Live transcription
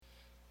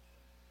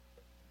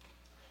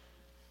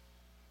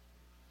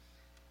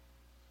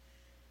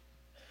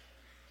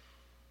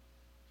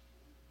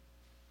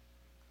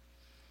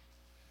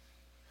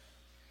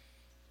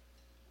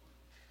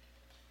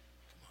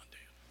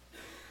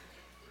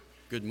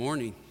Good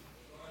morning.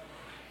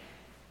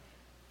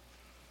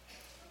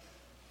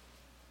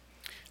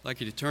 I'd like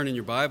you to turn in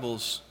your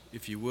Bibles,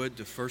 if you would,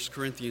 to 1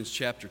 Corinthians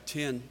chapter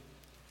 10.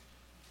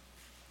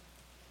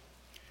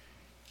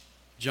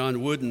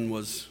 John Wooden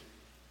was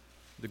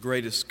the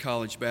greatest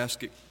college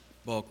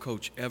basketball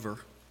coach ever.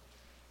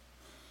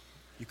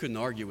 You couldn't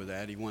argue with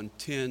that. He won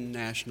 10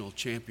 national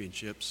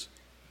championships,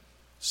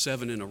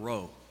 7 in a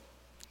row.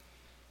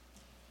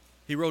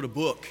 He wrote a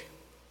book.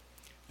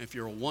 If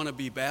you're a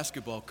wannabe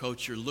basketball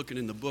coach, you're looking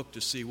in the book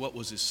to see what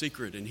was his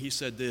secret. And he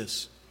said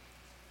this: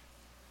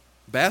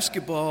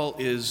 basketball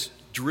is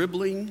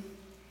dribbling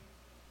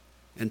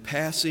and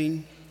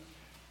passing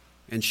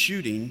and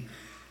shooting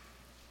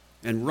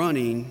and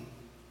running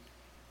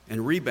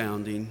and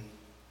rebounding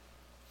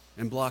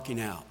and blocking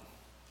out.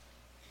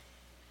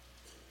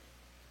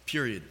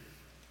 Period.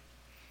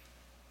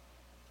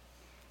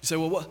 You say,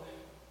 well,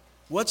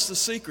 what's the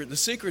secret? The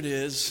secret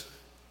is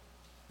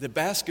that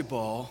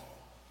basketball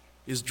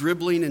is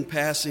dribbling and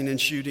passing and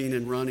shooting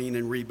and running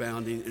and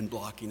rebounding and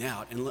blocking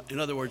out. In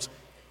other words,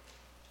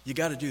 you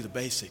got to do the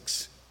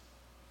basics.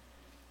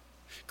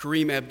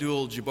 Kareem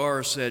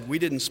Abdul-Jabbar said, "We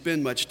didn't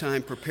spend much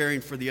time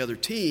preparing for the other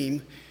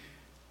team.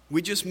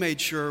 We just made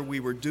sure we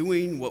were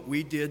doing what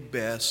we did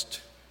best,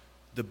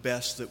 the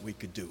best that we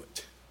could do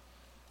it."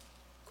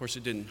 Of course,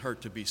 it didn't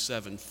hurt to be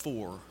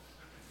 7'4".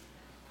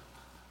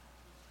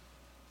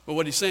 But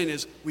what he's saying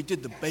is, we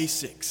did the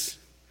basics.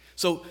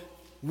 So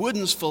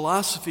Wooden's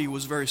philosophy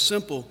was very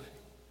simple: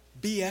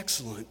 be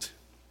excellent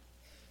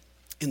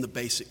in the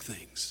basic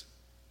things.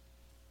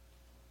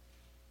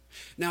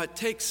 Now, it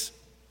takes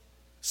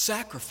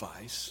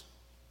sacrifice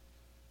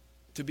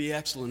to be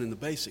excellent in the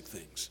basic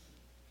things.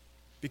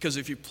 Because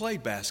if you play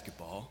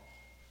basketball,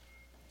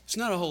 it's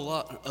not a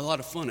lot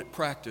of fun at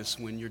practice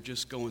when you're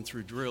just going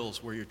through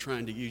drills where you're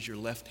trying to use your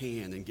left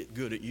hand and get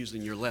good at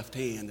using your left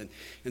hand.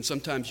 And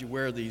sometimes you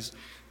wear these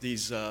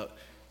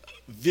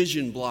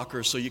vision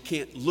blockers so you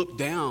can't look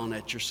down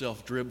at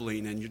yourself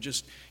dribbling, and you're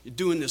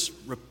doing this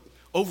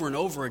over and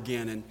over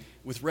again and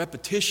with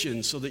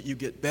repetition so that you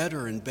get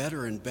better and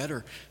better and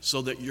better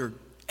so that you're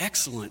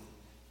excellent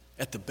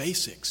at the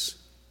basics.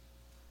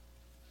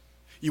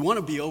 You want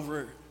to be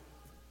over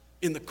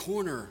in the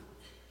corner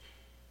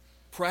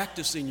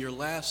practicing your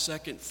last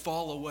second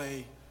fall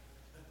away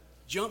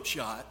jump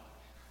shot,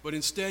 but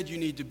instead you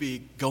need to be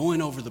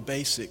going over the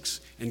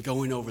basics and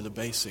going over the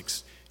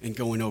basics and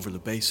going over the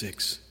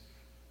basics.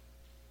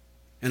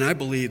 And I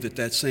believe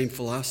that same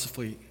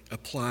philosophy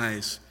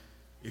applies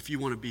if you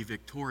want to be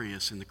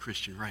victorious in the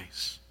Christian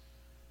race.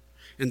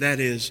 And that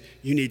is,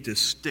 you need to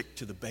stick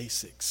to the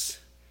basics.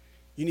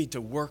 You need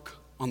to work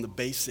on the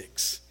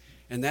basics.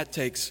 And that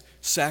takes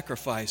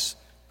sacrifice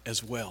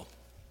as well.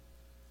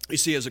 You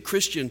see, as a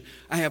Christian,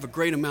 I have a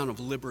great amount of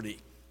liberty.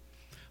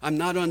 I'm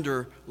not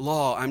under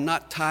law. I'm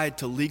not tied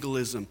to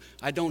legalism.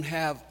 I don't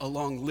have a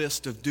long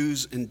list of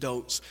do's and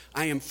don'ts.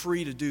 I am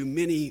free to do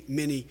many,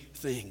 many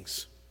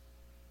things.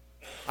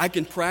 I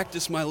can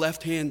practice my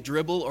left-hand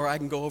dribble, or I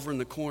can go over in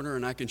the corner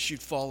and I can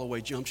shoot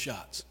fall-away jump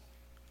shots.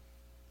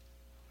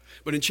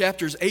 But in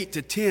chapters 8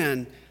 to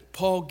 10,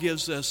 Paul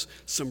gives us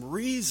some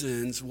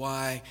reasons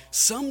why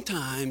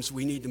sometimes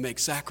we need to make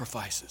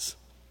sacrifices.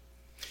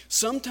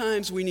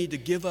 Sometimes we need to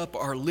give up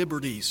our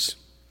liberties.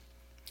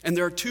 And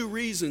there are 2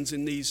 reasons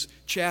in these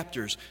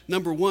chapters.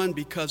 Number 1,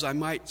 because I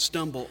might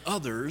stumble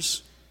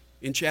others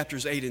in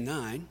chapters 8 and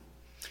 9.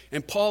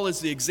 And Paul is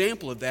the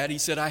example of that. He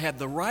said, I have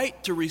the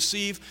right to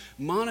receive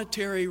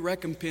monetary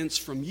recompense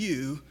from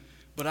you,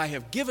 but I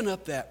have given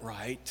up that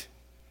right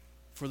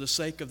for the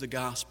sake of the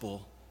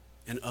gospel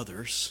and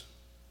others.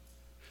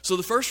 So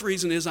the first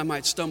reason is I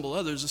might stumble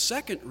others. The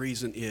second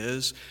reason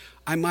is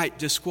I might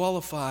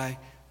disqualify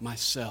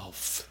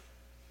myself.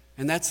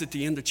 And that's at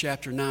the end of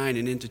chapter 9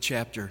 and into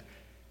chapter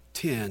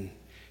 10.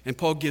 And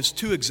Paul gives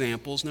 2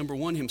 examples. Number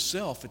 1,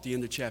 himself at the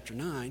end of chapter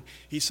 9.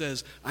 He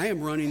says, I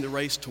am running the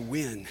race to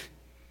win,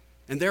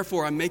 and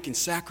therefore I'm making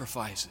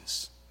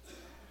sacrifices.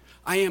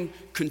 I am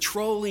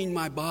controlling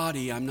my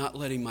body. I'm not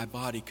letting my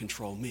body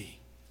control me.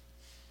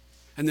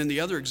 And then the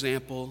other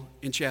example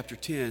in chapter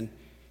 10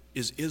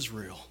 is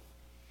Israel.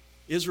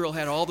 Israel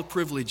had all the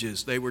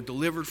privileges. They were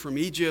delivered from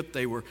Egypt.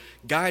 They were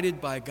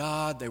guided by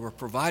God. They were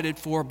provided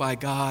for by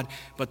God.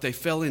 But they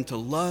fell into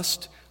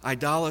lust,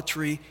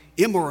 idolatry,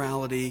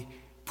 immorality,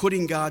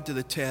 putting God to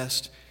the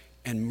test,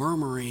 and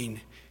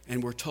murmuring.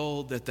 And we're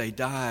told that they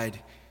died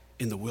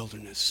in the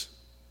wilderness.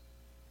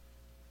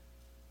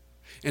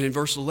 And in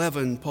verse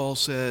 11, Paul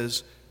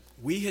says,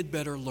 we had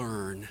better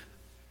learn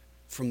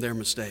from their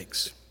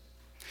mistakes.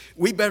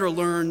 We better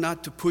learn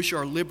not to push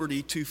our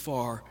liberty too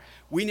far.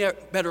 We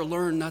better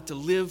learn not to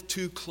live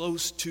too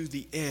close to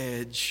the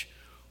edge,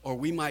 or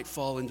we might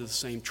fall into the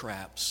same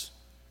traps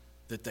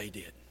that they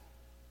did.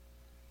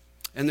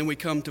 And then we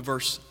come to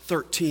verse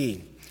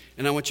 13,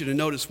 and I want you to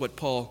notice what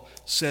Paul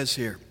says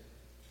here.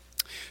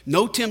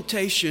 No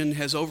temptation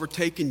has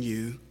overtaken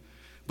you,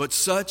 but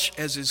such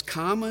as is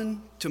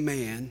common to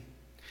man.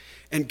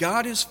 And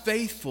God is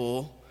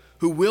faithful,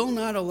 who will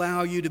not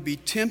allow you to be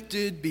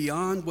tempted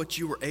beyond what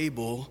you are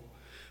able,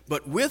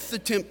 but with the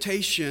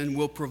temptation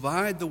will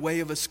provide the way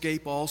of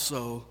escape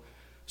also,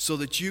 so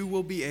that you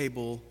will be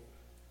able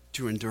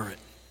to endure it.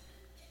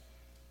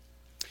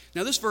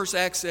 Now, this verse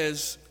acts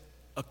as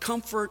a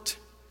comfort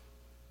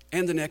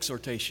and an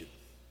exhortation.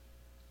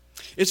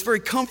 It's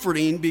very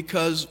comforting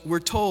because we're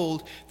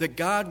told that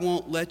God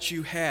won't let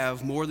you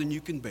have more than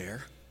you can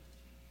bear,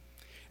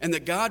 and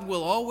that God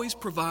will always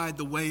provide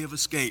the way of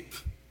escape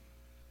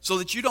so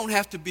that you don't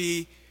have to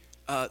be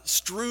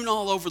strewn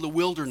all over the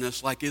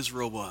wilderness like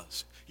Israel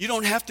was. You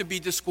don't have to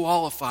be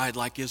disqualified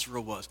like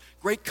Israel was.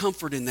 Great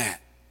comfort in that.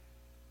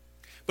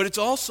 But it's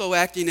also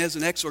acting as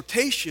an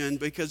exhortation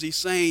because he's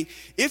saying,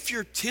 if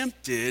you're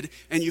tempted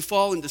and you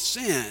fall into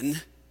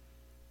sin,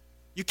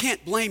 you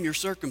can't blame your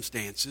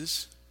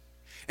circumstances.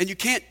 And you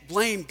can't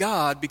blame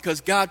God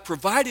because God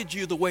provided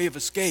you the way of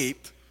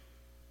escape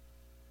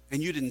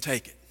and you didn't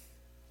take it.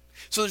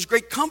 So there's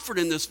great comfort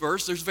in this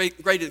verse. There's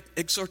great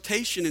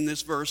exhortation in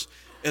this verse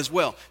as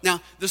well.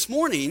 Now, this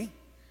morning,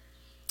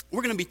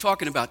 we're going to be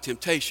talking about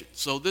temptation.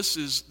 So this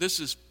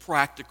is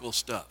practical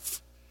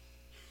stuff.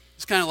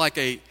 It's kind of like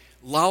a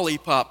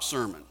lollipop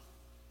sermon.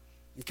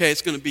 Okay,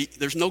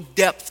 there's no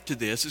depth to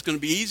this. It's going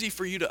to be easy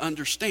for you to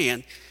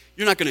understand.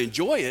 You're not going to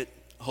enjoy it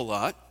a whole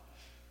lot,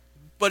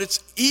 but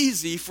it's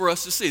easy for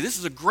us to see. This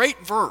is a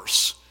great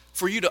verse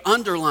for you to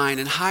underline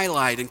and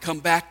highlight and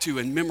come back to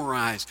and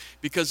memorize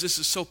because this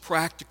is so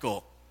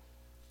practical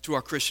to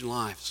our Christian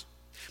lives.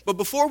 But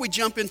before we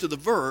jump into the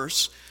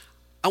verse,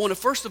 I want to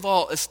first of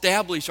all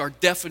establish our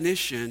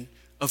definition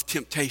of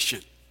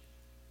temptation.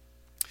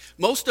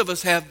 Most of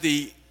us have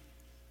the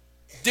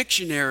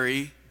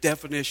dictionary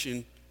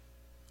definition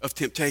of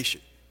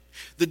temptation.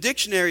 The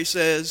dictionary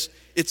says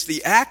it's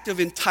the act of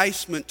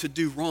enticement to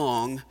do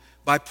wrong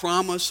by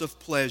promise of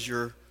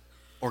pleasure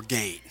or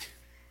gain.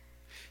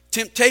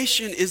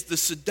 Temptation is the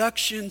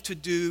seduction to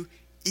do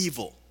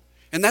evil.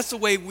 And that's the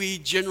way we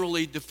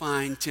generally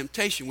define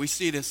temptation. We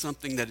see it as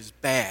something that is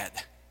bad.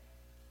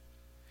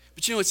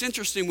 But you know, it's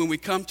interesting when we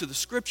come to the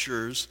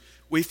scriptures,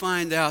 we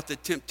find out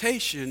that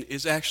temptation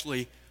is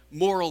actually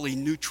morally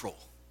neutral.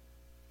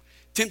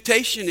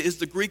 Temptation is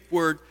the Greek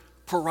word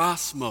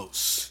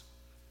parosmos.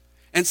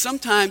 And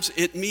sometimes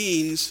it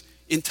means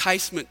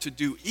enticement to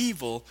do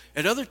evil.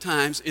 At other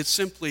times, it's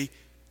simply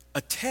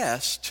a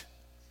test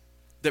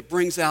that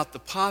brings out the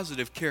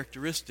positive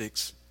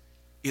characteristics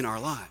in our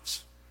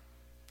lives.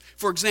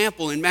 For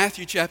example, in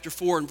Matthew chapter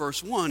 4 and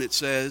verse 1, it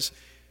says,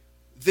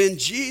 "Then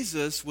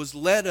Jesus was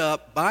led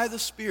up by the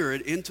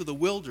Spirit into the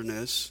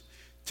wilderness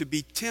to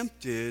be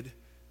tempted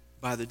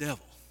by the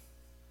devil."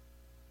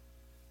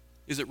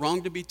 Is it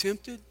wrong to be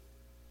tempted?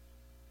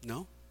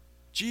 No.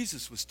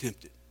 Jesus was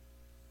tempted.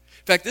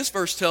 In fact, this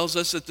verse tells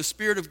us that the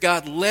Spirit of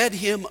God led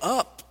him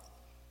up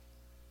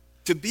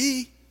to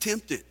be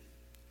tempted.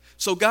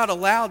 So God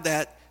allowed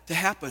that to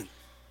happen.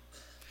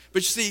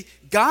 But you see,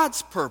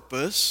 God's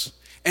purpose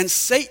and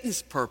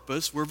Satan's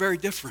purpose were very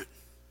different.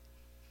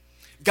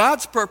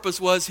 God's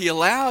purpose was he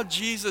allowed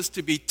Jesus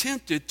to be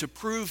tempted to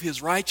prove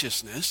his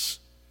righteousness.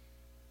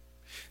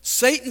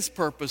 Satan's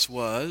purpose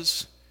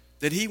was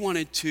that he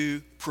wanted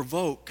to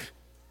provoke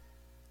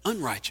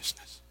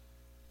unrighteousness.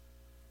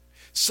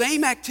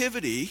 Same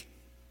activity,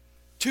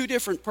 two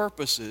different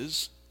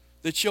purposes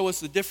that show us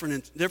the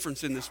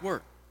difference in this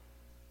work.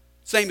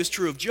 Same is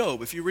true of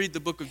Job. If you read the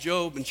book of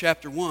Job in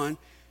chapter 1,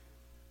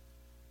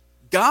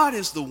 God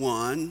is the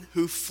one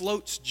who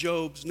floats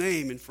Job's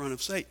name in front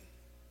of Satan.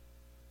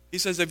 He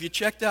says, "Have you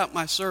checked out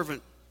my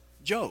servant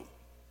Job?"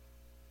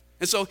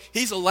 And so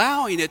he's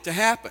allowing it to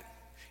happen.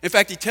 In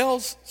fact, he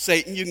tells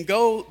Satan, you can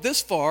go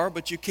this far,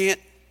 but you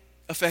can't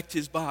affect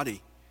his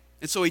body.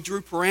 And so he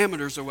drew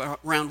parameters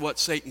around what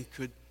Satan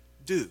could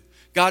do.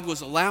 God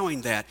was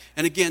allowing that.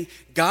 And again,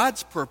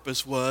 God's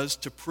purpose was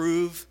to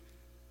prove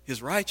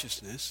his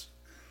righteousness.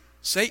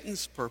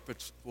 Satan's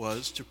purpose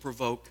was to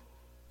provoke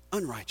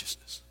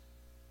unrighteousness.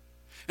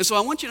 And so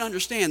I want you to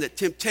understand that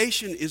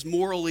temptation is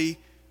morally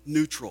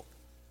neutral.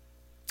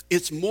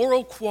 Its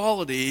moral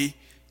quality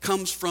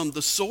comes from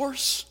the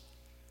source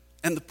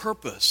and the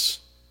purpose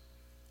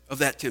of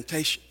that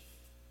temptation.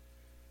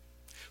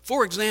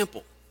 For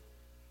example,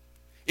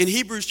 in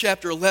Hebrews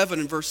chapter 11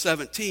 and verse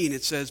 17,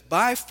 it says,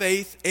 "By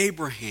faith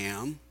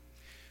Abraham,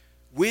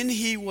 when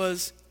he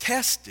was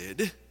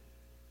tested,"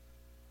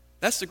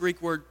 that's the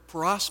Greek word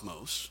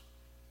parosmos.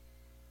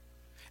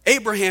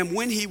 "Abraham,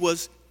 when he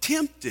was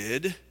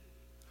tempted,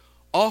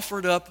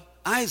 offered up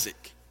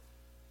Isaac."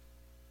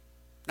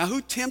 Now,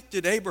 who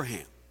tempted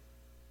Abraham?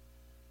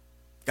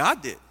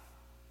 God did.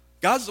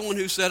 God's the one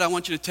who said, "I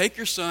want you to take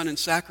your son and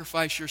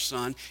sacrifice your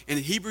son." And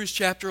in Hebrews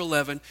chapter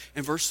 11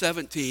 and verse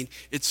 17,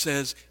 it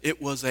says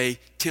it was a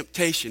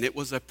temptation. It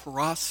was a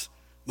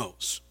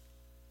parosmos.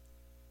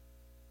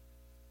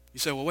 You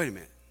say, well, wait a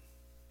minute.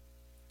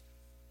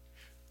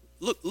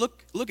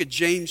 Look at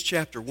James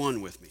chapter 1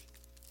 with me.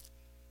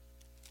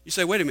 You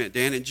say, wait a minute,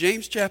 Dan. In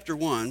James chapter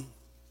 1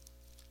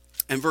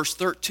 and verse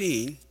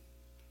 13,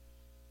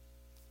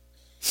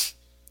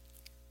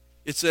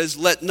 it says,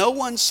 "Let no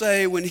one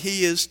say when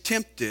he is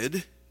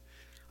tempted,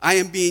 'I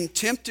am being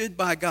tempted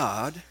by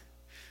God,'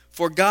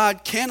 For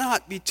God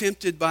cannot be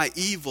tempted by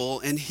evil,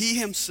 and he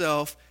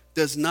himself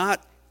does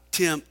not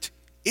tempt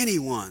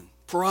anyone.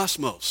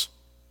 Parosmos.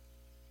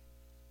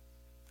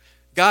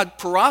 God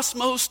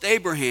parosmosed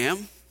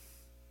Abraham,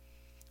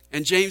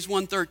 and James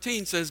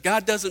 1:13 says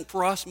God doesn't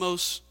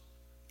parosmos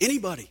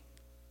anybody.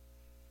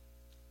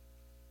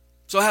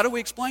 So how do we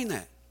explain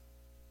that?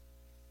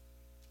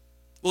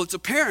 Well, it's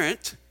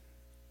apparent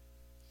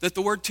that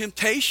the word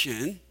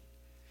temptation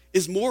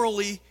is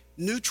morally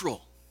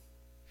neutral.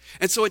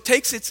 And so it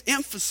takes its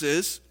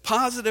emphasis,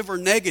 positive or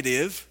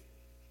negative,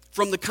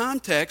 from the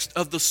context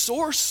of the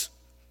source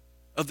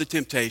of the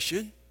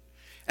temptation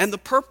and the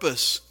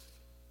purpose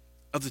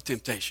of the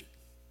temptation.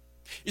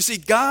 You see,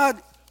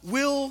 God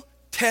will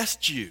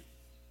test you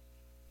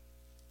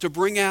to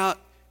bring out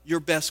your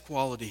best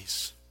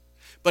qualities,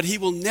 but he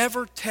will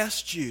never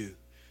test you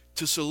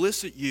to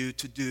solicit you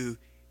to do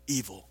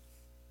evil.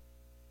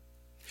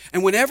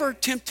 And whenever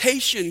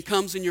temptation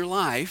comes in your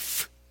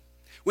life,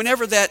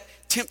 whenever that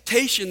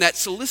temptation, that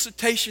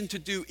solicitation to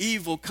do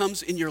evil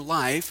comes in your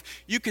life,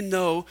 you can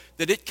know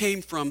that it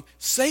came from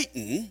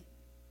Satan,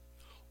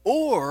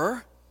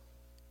 or,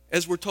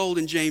 as we're told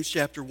in James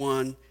chapter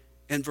 1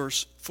 and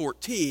verse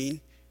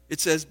 14, it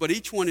says, but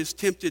each one is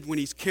tempted when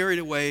he's carried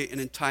away and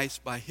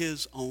enticed by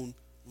his own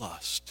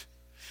lust.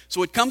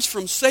 So it comes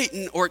from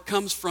Satan, or it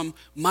comes from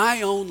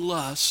my own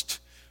lust,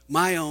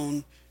 my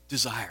own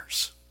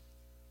desires.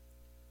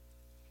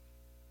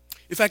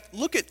 In fact,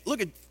 look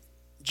at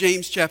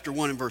James chapter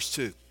 1 and verse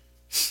 2.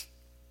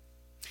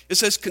 It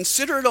says,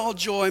 consider it all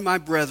joy, my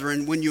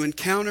brethren, when you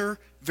encounter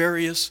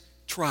various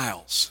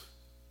trials.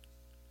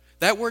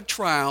 That word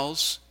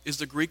trials is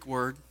the Greek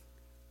word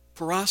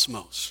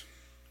parosmos.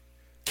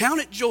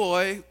 Count it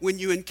joy when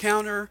you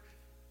encounter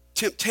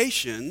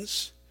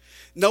temptations,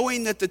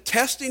 knowing that the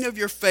testing of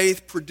your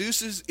faith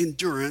produces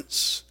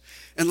endurance,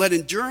 and let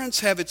endurance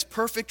have its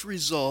perfect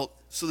result,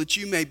 so that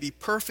you may be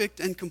perfect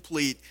and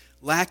complete,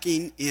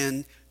 lacking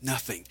in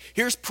nothing.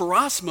 Here's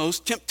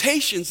parosmos,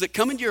 temptations that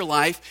come into your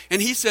life, and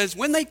he says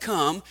when they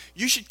come,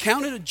 you should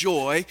count it a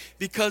joy,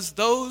 because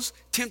those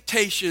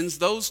temptations,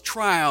 those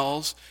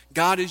trials,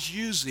 God is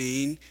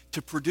using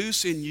to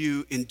produce in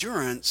you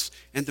endurance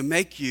and to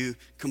make you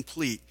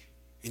complete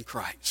in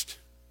Christ.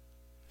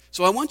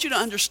 So I want you to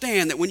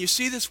understand that when you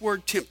see this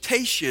word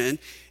temptation,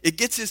 it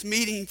gets its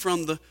meaning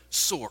from the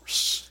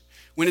source.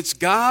 When it's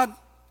God,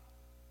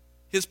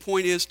 his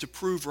point is to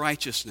prove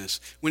righteousness.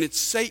 When it's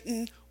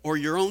Satan or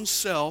your own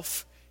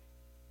self,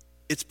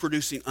 it's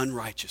producing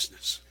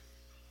unrighteousness.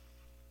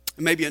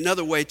 And maybe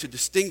another way to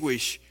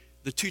distinguish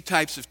the two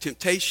types of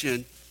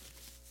temptation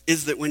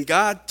is that when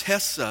God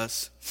tests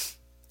us,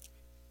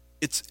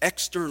 it's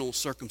external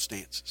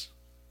circumstances.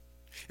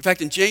 In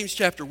fact, in James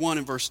chapter 1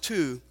 and verse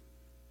 2,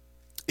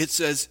 it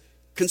says,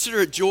 consider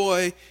it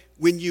joy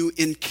when you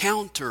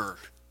encounter.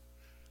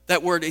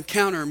 That word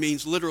encounter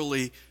means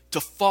literally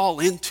to fall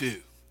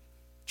into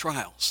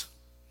trials.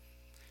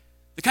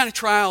 The kind of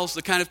trials,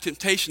 the kind of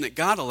temptation that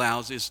God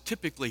allows is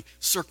typically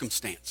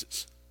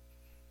circumstances.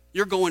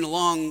 You're going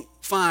along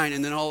fine,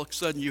 and then all of a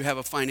sudden you have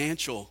a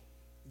financial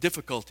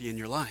difficulty in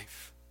your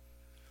life.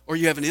 Or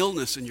you have an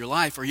illness in your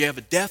life, or you have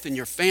a death in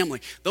your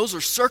family. Those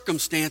are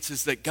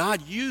circumstances that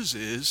God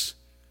uses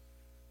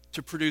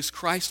to produce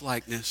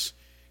Christ-likeness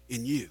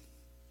in you.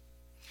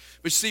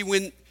 But see,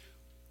 when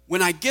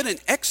I get an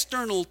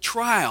external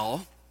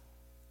trial,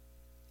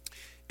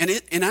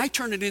 and I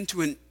turn it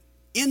into an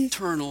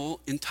internal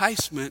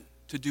enticement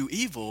to do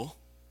evil,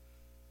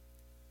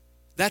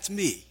 that's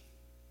me.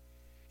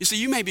 You see,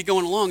 you may be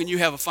going along and you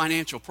have a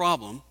financial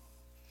problem,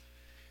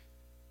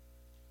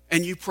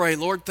 and you pray,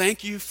 Lord,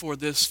 thank you for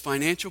this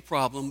financial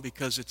problem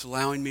because it's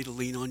allowing me to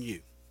lean on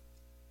you.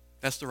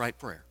 That's the right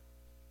prayer.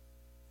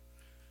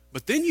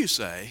 But then you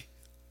say,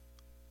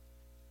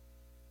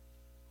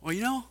 well,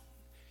 you know,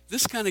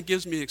 this kind of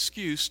gives me an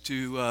excuse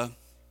to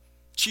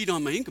cheat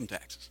on my income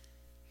taxes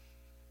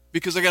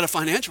because I got a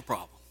financial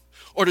problem.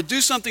 Or to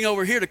do something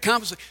over here to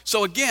compensate.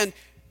 So again,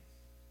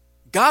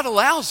 God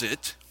allows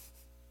it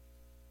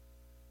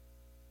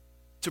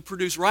to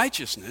produce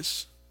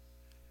righteousness.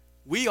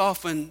 We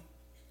often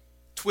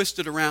twist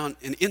it around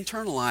and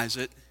internalize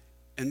it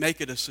and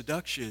make it a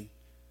seduction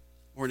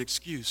or an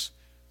excuse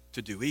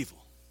to do evil.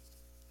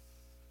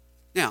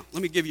 Now,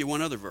 let me give you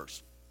one other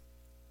verse.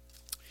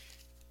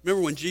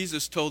 Remember when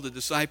Jesus told the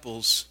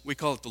disciples, we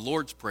call it the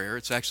Lord's Prayer.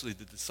 It's actually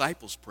the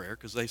disciples' prayer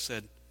because they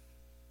said,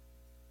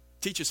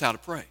 teach us how to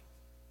pray.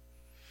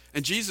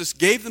 And Jesus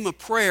gave them a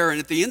prayer, and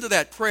at the end of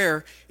that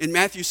prayer, in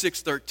Matthew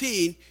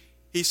 6:13,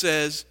 he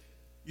says,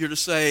 you're to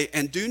say,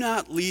 and do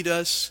not lead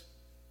us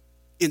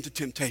into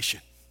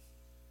temptation.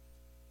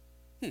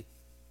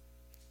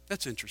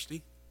 That's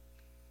interesting.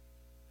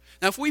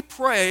 Now, if we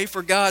pray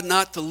for God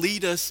not to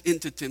lead us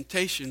into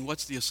temptation,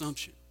 what's the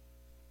assumption?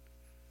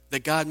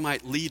 That God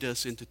might lead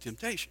us into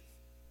temptation.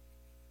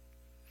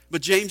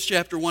 But James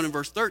chapter 1 and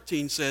verse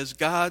 13 says,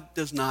 God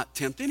does not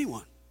tempt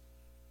anyone.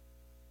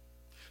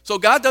 So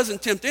God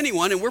doesn't tempt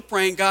anyone, and we're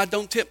praying, God,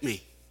 don't tempt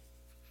me.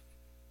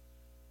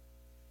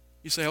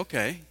 You say,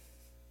 okay.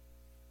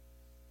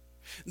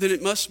 then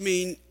it must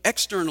mean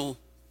external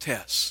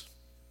tests.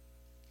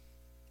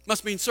 It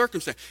must mean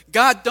circumstance.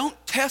 God, don't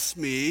test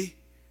me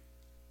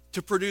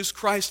to produce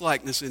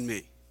Christ-likeness in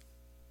me.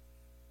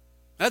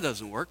 That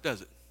doesn't work,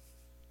 does it?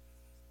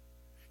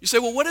 You say,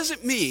 well, what does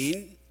it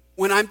mean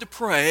when I'm to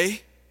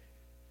pray,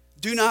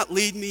 do not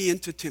lead me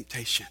into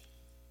temptation?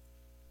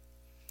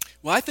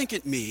 Well, I think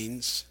it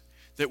means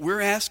that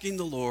we're asking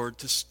the Lord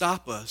to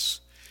stop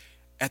us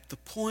at the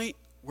point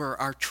where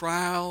our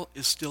trial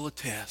is still a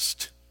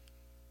test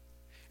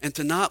and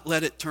to not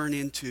let it turn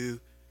into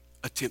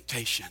a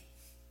temptation.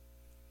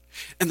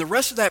 And the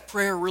rest of that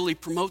prayer really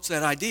promotes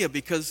that idea,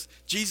 because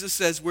Jesus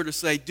says we're to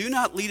say, do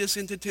not lead us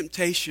into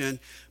temptation,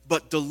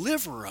 but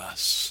deliver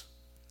us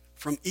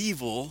from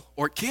evil,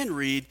 or it can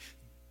read,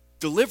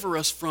 deliver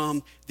us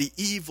from the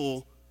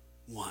evil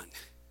one.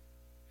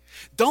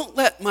 Don't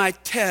let my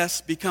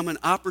test become an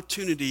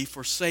opportunity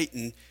for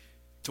Satan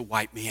to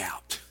wipe me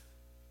out.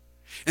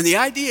 And the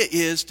idea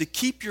is to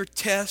keep your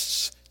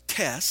tests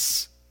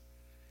tests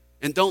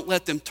and don't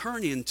let them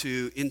turn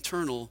into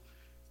internal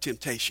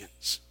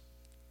temptations.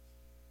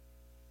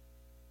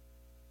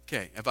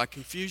 Okay, have I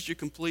confused you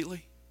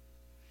completely?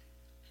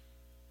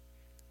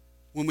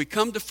 When we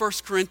come to 1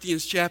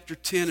 Corinthians chapter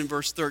 10 and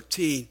verse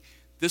 13,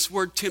 this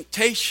word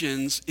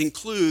temptations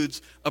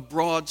includes a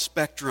broad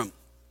spectrum.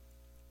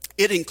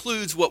 It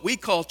includes what we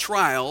call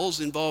trials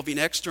involving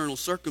external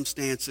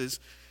circumstances.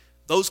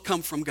 Those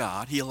come from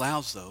God. He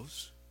allows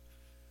those.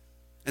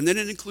 And then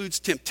it includes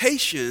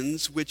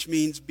temptations, which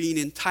means being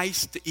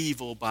enticed to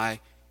evil by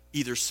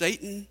either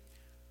Satan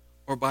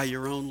or by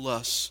your own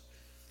lusts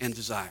and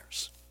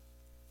desires.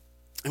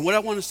 And what I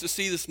want us to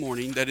see this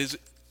morning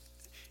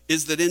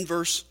is that in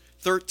verse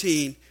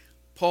 13,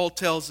 Paul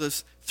tells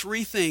us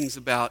three things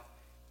about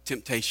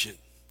temptation.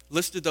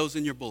 Listed those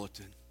in your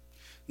bulletin.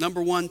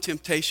 Number one,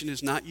 temptation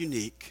is not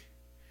unique.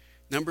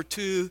 Number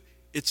two,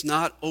 it's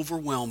not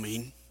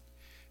overwhelming.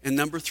 And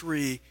number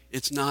three,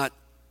 it's not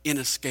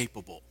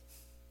inescapable.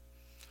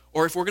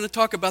 Or if we're going to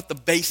talk about the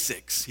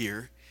basics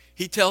here,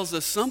 he tells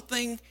us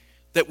something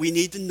that we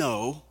need to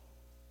know.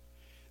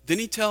 Then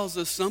he tells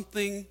us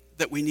something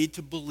that we need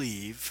to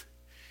believe.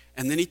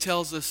 And then he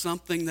tells us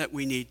something that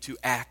we need to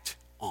act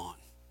on.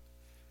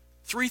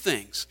 Three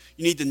things.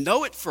 You need to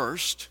know it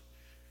first,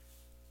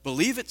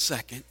 believe it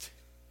second,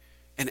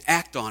 and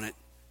act on it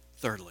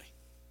thirdly.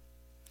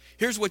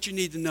 Here's what you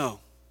need to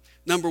know.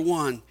 Number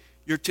one,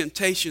 your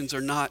temptations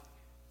are not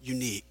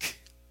unique.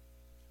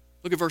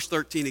 Look at verse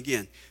 13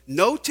 again.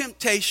 No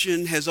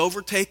temptation has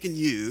overtaken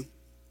you,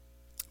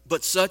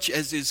 but such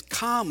as is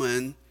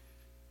common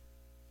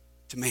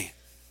to man.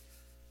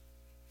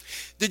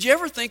 Did you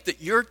ever think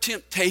that your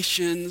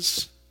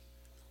temptations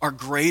are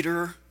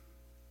greater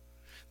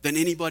than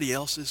anybody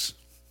else's?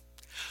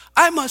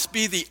 I must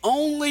be the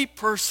only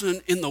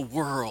person in the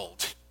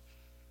world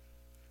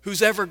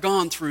who's ever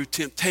gone through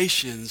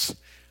temptations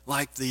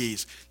like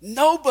these.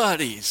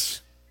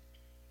 Nobody's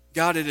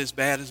got it as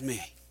bad as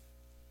me.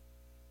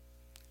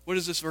 What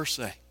does this verse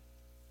say?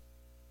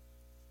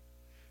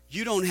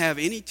 You don't have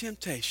any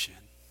temptation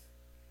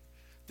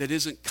that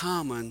isn't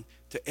common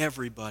to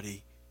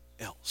everybody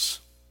else.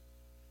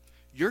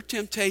 Your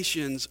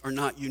temptations are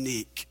not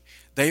unique.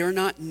 They are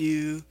not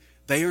new.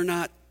 They are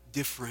not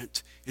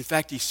different. In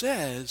fact, he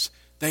says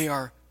they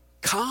are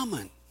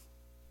common.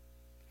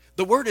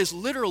 The word is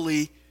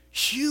literally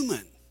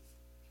human.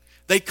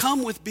 They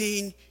come with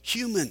being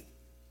human.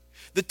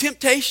 The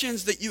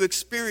temptations that you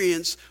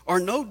experience are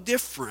no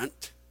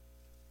different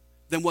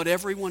than what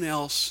everyone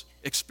else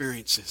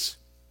experiences.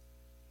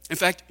 In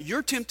fact,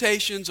 your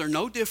temptations are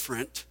no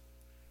different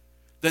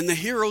than the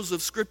heroes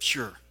of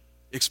Scripture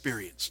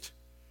experienced.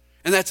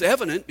 And that's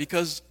evident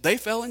because they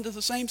fell into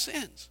the same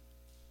sins.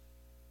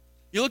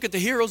 You look at the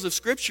heroes of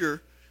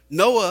Scripture,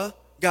 Noah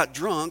got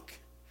drunk,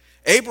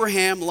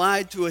 Abraham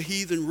lied to a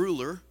heathen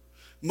ruler,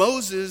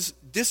 Moses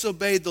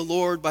disobeyed the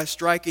Lord by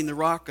striking the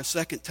rock a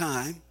second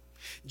time,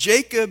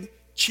 Jacob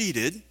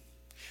cheated,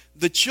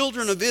 the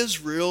children of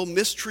Israel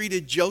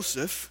mistreated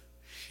Joseph,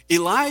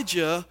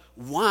 Elijah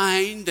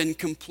whined and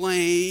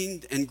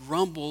complained and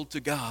grumbled to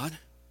God,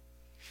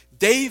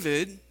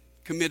 David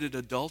committed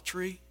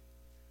adultery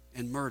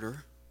and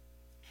murder,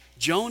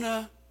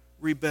 Jonah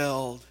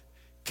rebelled,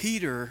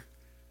 Peter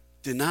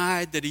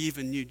denied that he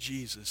even knew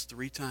Jesus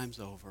 3 times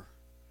over,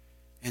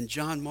 and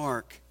John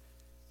Mark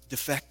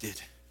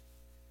defected.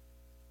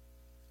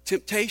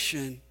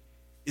 Temptation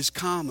is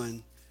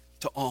common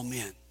to all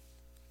men.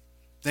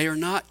 They are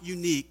not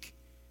unique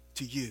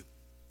to you.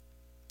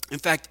 In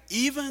fact,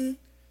 even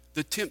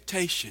the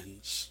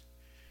temptations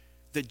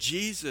that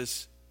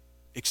Jesus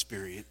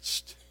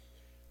experienced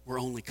were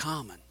only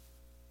common.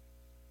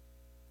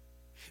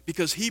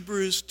 Because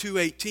Hebrews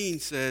 2:18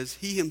 says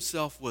he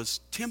himself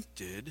was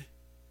tempted,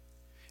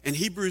 and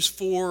Hebrews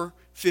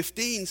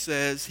 4:15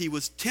 says he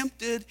was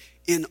tempted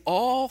in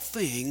all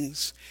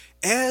things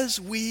as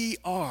we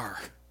are,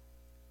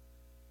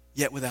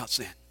 yet without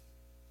sin.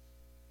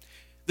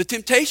 The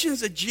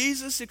temptations that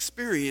Jesus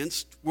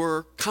experienced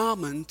were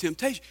common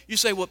temptations. You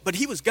say, well, but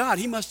he was God.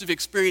 He must have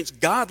experienced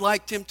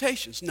God-like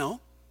temptations. No.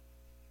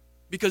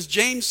 Because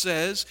James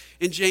says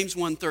in James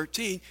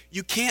 1:13,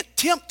 you can't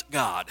tempt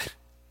God.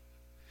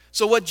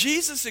 So what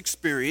Jesus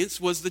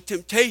experienced was the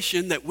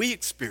temptation that we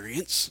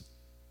experience.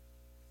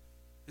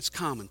 It's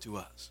common to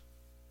us.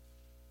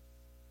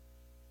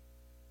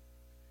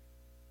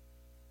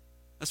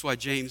 That's why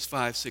James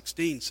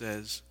 5:16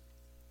 says,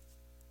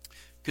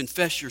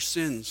 confess your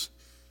sins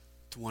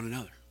to one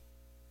another.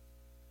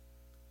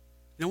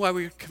 You know why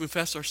we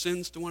confess our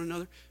sins to one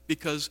another?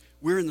 Because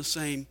we're in the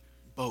same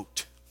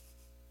boat.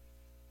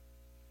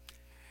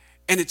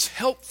 And it's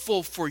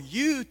helpful for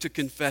you to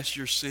confess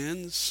your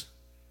sins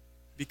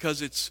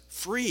because it's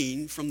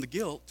freeing from the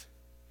guilt.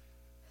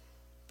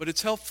 But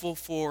it's helpful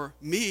for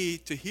me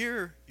to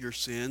hear your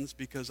sins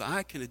because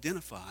I can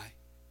identify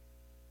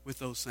with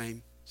those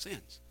same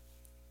sins.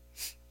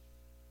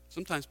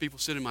 Sometimes people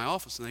sit in my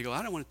office and they go,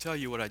 I don't want to tell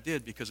you what I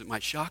did because it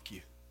might shock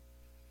you.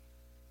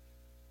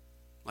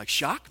 Like,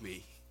 shock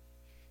me?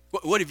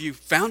 What have you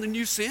found a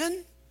new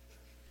sin?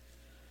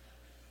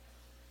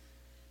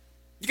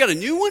 You got a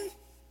new one?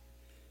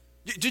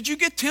 Did you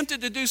get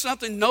tempted to do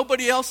something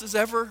nobody else has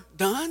ever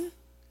done?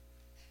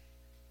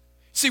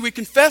 See, we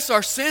confess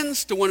our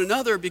sins to one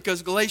another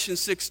because Galatians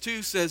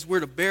 6:2 says we're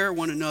to bear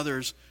one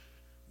another's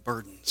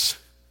burdens.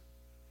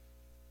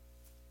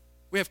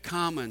 We have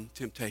common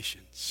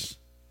temptations.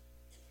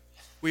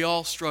 We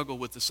all struggle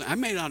with the same. I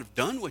may not have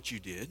done what you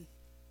did,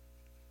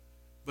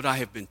 but I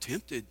have been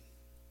tempted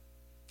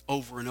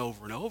over and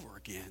over and over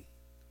again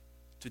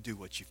to do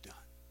what you've done.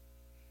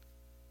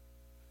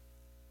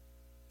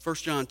 1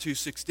 John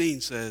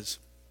 2:16 says,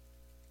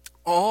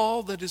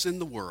 all that is in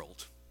the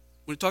world.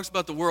 When it talks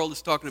about the world,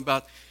 it's talking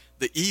about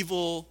the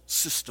evil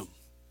system.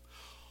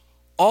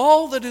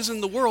 All that is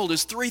in the world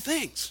is three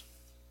things.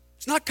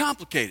 It's not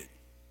complicated.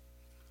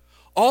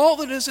 All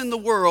that is in the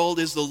world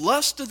is the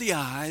lust of the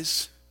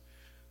eyes,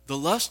 the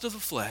lust of the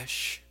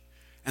flesh,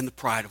 and the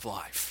pride of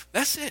life.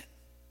 That's it.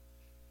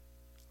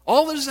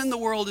 All that is in the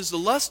world is the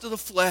lust of the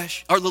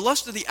flesh, or the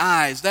lust of the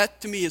eyes.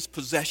 That to me is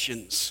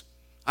possessions.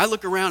 I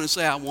look around and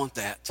say, I want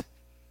that.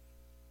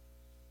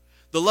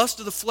 The lust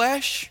of the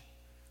flesh,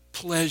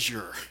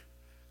 pleasure.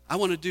 I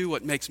want to do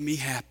what makes me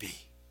happy.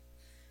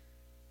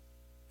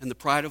 And the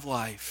pride of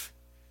life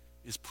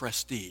is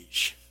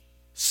prestige,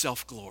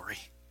 self-glory.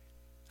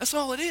 That's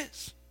all it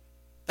is.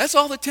 That's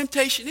all the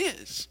temptation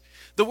is.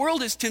 The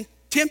world is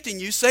tempting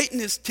you. Satan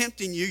is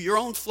tempting you. Your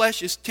own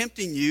flesh is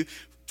tempting you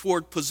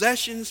toward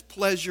possessions,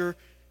 pleasure,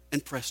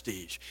 and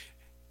prestige.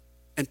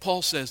 And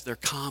Paul says they're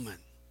common.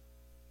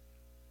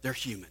 They're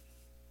human.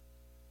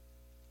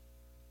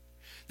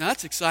 Now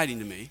that's exciting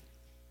to me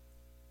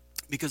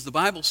because the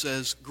Bible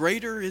says,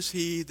 greater is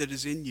he that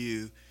is in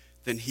you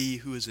than he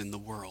who is in the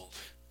world.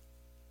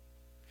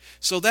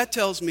 So that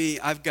tells me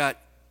I've got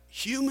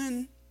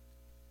human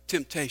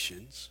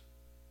temptations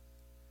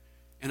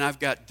and I've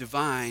got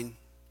divine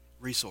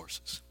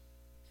resources.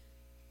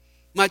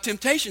 My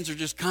temptations are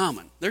just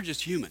common. They're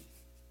just human.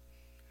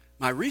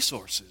 My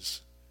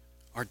resources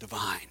are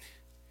divine.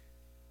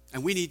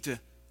 And we need to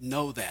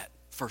know that,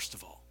 first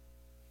of all.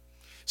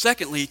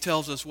 Secondly, he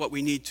tells us what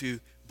we need to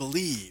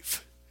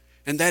believe.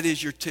 And that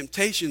is your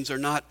temptations are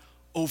not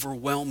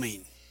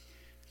overwhelming.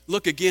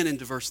 Look again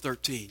into verse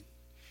 13.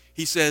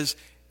 He says,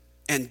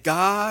 and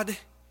God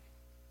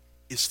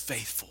is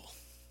faithful.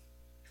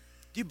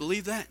 Do you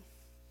believe that?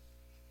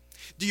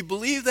 Do you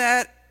believe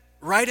that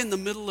right in the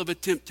middle of a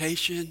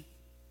temptation?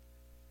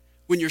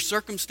 When your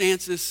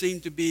circumstances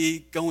seem to be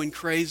going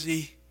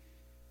crazy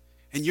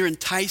and you're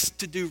enticed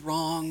to do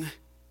wrong,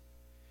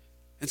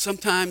 and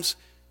sometimes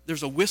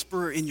there's a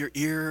whisper in your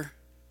ear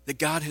that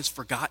God has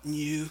forgotten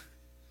you,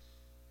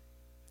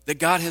 that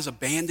God has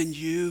abandoned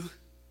you.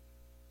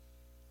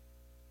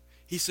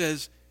 He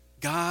says,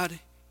 God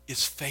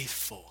is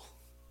faithful.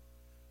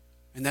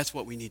 And that's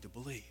what we need to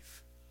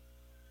believe.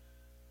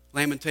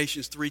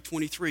 Lamentations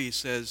 3:23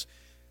 says,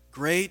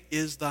 great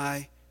is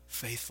thy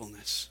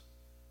faithfulness.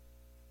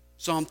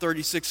 Psalm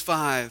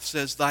 36:5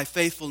 says, thy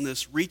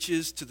faithfulness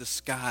reaches to the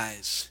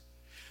skies.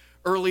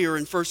 Earlier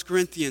in 1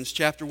 Corinthians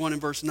chapter 1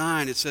 and verse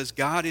 9, it says,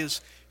 God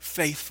is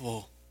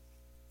faithful.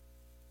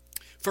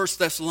 1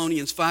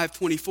 Thessalonians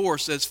 5:24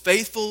 says,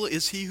 faithful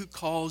is he who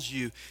calls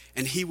you,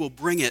 and he will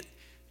bring it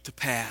to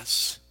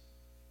pass.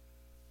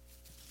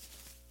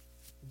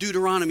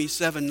 Deuteronomy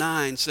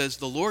 7:9 says,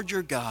 the Lord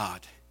your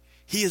God,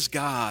 he is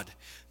God,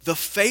 the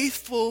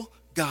faithful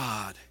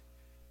God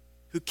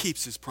who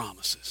keeps his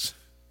promises.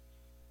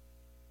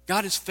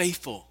 God is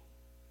faithful.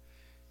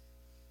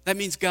 That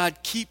means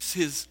God keeps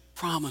his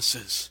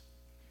promises.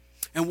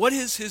 And what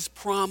is his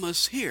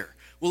promise here?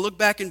 We'll look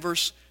back in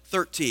verse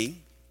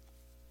 13.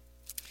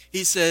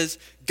 He says,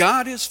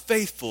 God is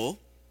faithful,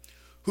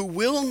 who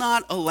will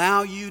not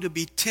allow you to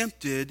be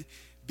tempted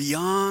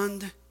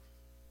beyond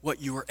what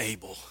you are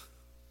able.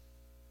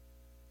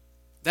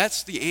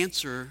 That's the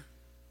answer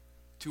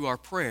to our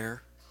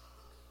prayer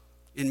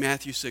in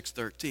Matthew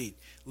 6:13.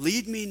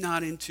 Lead me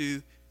not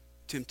into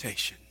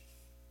temptation.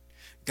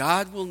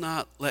 God will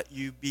not let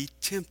you be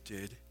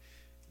tempted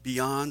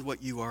beyond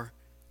what you are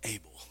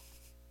able.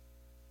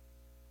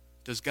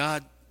 Does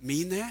God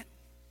mean that?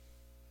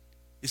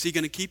 Is he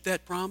going to keep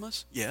that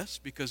promise? Yes,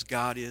 because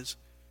God is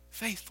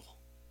faithful.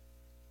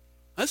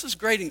 This is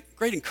great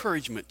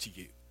encouragement to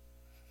you.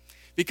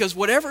 Because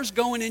whatever's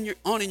going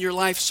on in your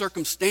life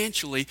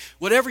circumstantially,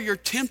 whatever you're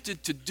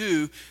tempted to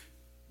do,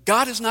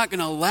 God is not going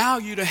to allow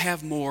you to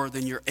have more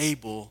than you're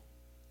able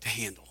to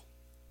handle.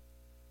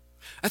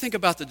 I think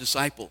about the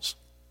disciples.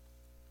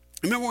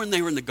 Remember when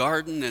they were in the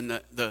garden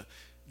and the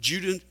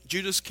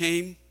Judas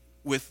came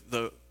with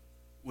the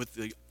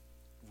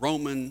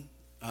Roman,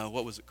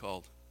 what was it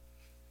called?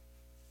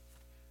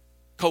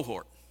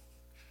 Cohort.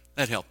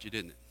 That helped you,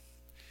 didn't it?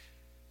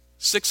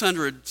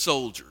 600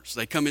 soldiers,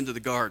 they come into the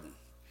garden.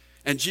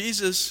 And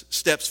Jesus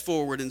steps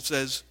forward and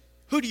says,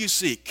 "Who do you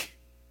seek?"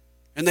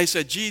 And they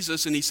said,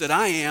 "Jesus." And he said,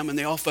 "I am." And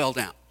they all fell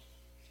down.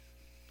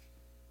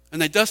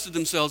 And they dusted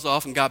themselves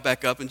off and got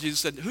back up. And Jesus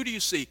said, "Who do you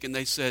seek?" And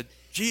they said,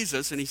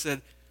 "Jesus." And he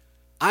said,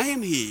 "I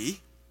am he.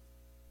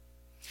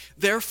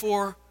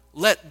 Therefore,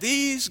 let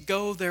these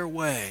go their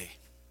way."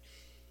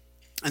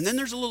 And then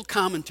there's a little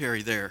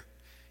commentary there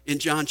in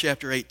John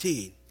chapter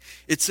 18.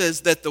 It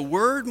says that the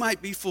word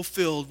might be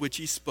fulfilled which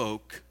he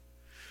spoke,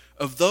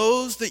 "Of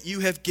those that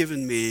you have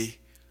given me,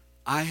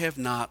 I have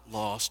not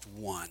lost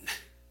one."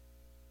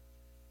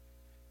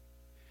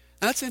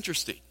 That's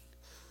interesting.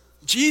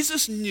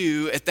 Jesus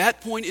knew at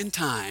that point in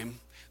time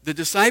the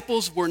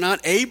disciples were not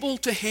able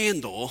to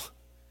handle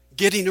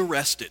getting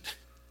arrested.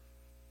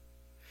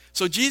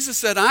 So Jesus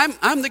said,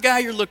 I'm the guy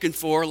you're looking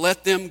for,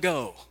 let them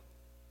go.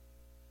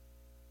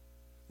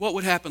 What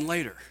would happen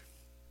later?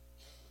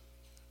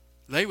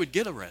 They would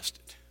get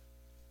arrested.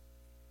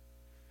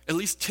 At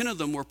least 10 of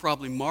them were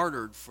probably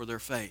martyred for their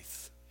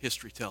faith,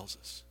 history tells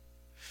us.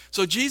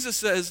 So Jesus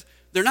says,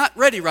 they're not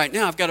ready right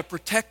now. I've got to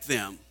protect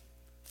them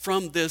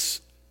from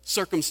this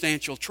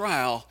circumstantial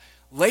trial.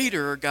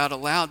 Later, God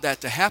allowed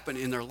that to happen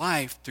in their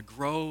life to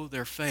grow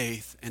their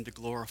faith and to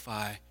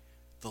glorify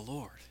the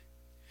Lord.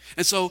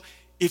 And so,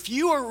 if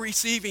you are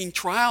receiving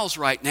trials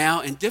right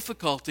now and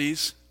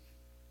difficulties,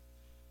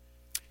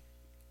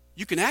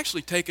 you can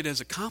actually take it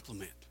as a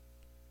compliment.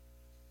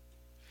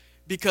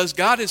 Because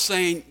God is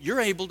saying,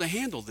 you're able to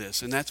handle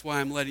this, and that's why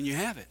I'm letting you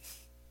have it.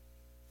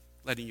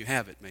 Letting you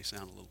have it may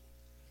sound a little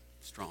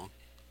strong.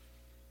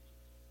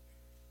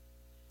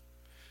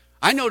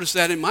 I noticed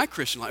that in my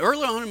Christian life.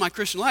 Early on in my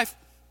Christian life,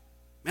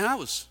 man, I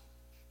was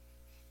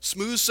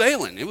smooth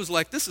sailing. It was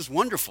like, this is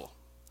wonderful.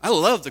 I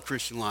love the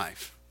Christian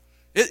life.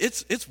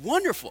 It's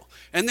wonderful.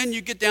 And then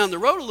you get down the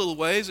road a little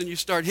ways and you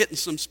start hitting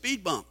some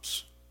speed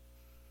bumps.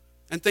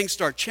 And things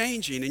start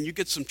changing and you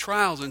get some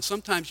trials, and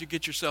sometimes you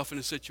get yourself in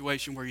a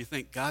situation where you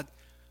think, God,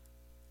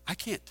 I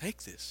can't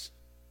take this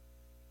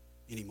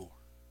anymore.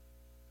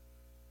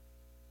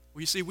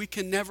 Well, you see, we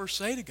can never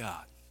say to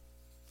God,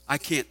 I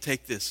can't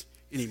take this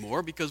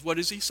anymore, because what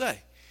does he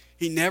say?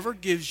 He never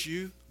gives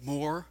you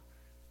more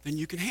than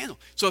you can handle.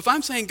 So if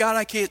I'm saying, God,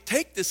 I can't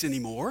take this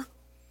anymore,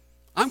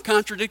 I'm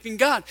contradicting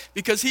God,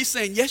 because he's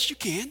saying, yes, you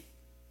can.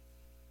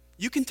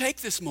 You can take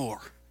this more.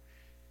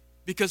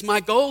 Because my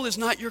goal is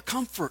not your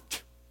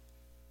comfort.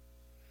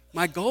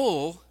 My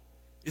goal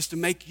is to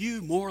make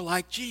you more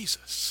like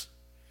Jesus.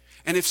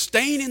 And if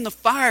staying in the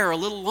fire a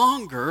little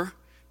longer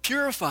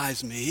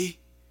purifies me,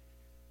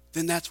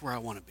 then that's where I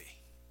want to be.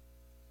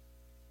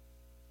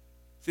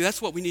 See,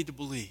 that's what we need to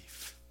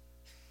believe.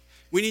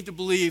 We need to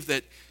believe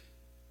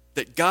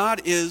that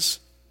God is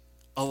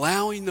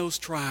allowing those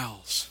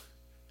trials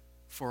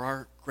for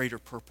our greater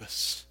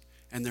purpose,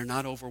 and they're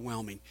not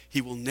overwhelming.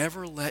 He will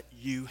never let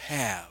you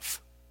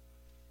have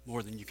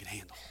more than you can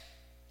handle.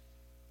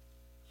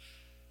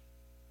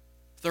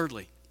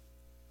 Thirdly,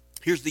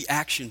 here's the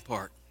action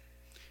part.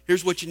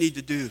 Here's what you need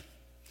to do.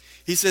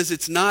 He says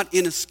it's not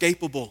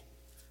inescapable.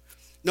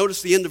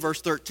 Notice the end of verse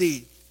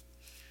 13.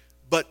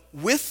 But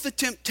with the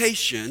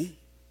temptation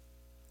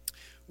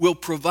will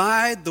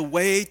provide the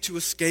way to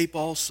escape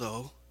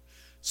also,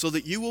 so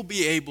that you will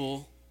be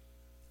able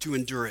to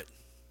endure it.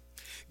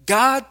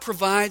 God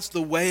provides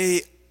the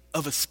way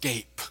of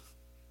escape.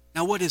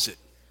 Now, what is it?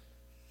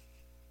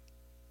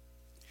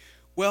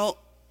 Well,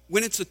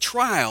 when it's a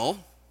trial,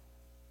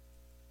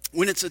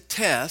 when it's a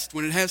test,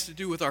 when it has to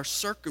do with our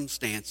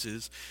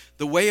circumstances,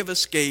 the way of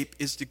escape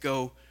is to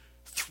go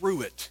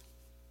through it.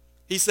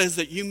 He says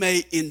that you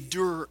may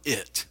endure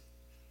it.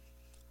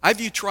 I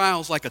view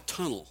trials like a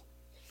tunnel.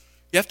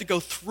 You have to go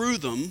through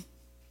them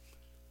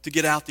to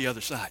get out the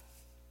other side.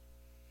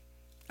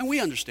 And we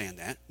understand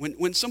that.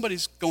 When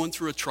somebody's going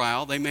through a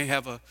trial, they may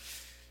have an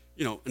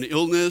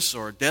illness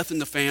or a death in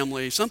the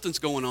family, something's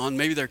going on,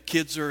 maybe their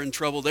kids are in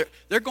trouble,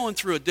 they're going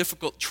through a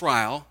difficult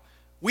trial.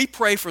 We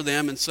pray for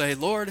them and say,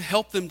 Lord,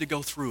 help them to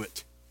go through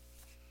it.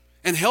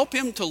 And help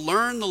him to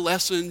learn the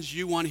lessons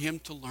you want him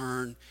to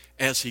learn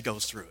as he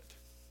goes through it.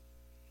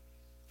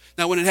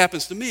 Now, when it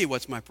happens to me,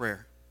 what's my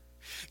prayer?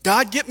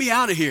 God, get me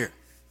out of here.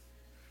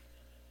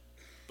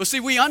 But see,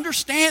 we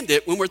understand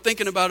it when we're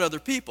thinking about other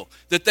people,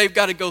 that they've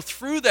got to go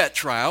through that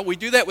trial. We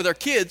do that with our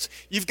kids.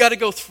 You've got to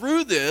go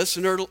through this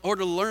in order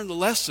to learn the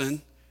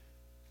lesson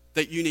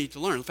that you need to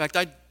learn. In fact,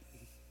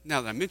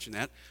 now that I mention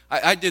that,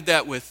 I did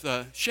that with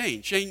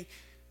Shane. Shane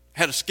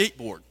had a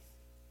skateboard.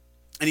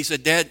 And he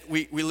said, Dad,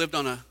 we lived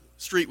on a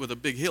street with a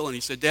big hill, and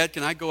he said, Dad,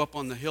 can I go up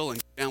on the hill and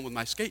go down with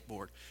my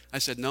skateboard? I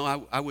said,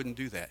 no, I wouldn't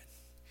do that.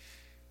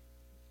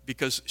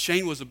 Because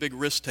Shane was a big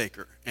risk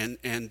taker, and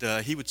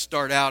he would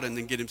start out and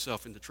then get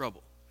himself into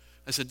trouble.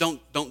 I said,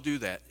 don't do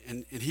that.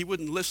 And he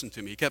wouldn't listen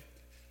to me. He kept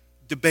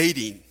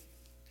debating.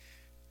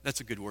 That's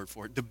a good word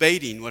for it.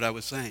 Debating what I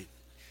was saying.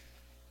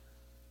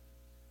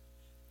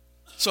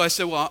 So I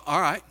said, well,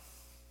 all right.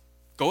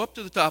 Go up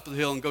to the top of the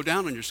hill and go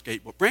down on your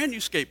skateboard. Brand new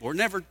skateboard.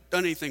 Never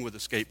done anything with a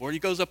skateboard. He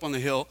goes up on the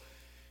hill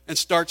and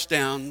starts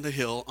down the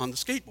hill on the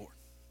skateboard.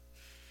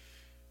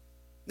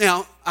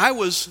 Now, I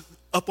was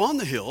up on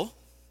the hill,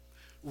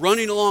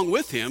 running along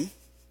with him,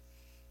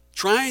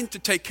 trying to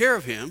take care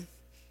of him,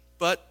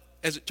 but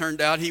as it turned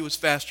out, he was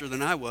faster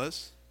than I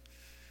was.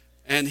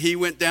 And he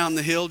went down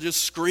the hill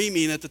just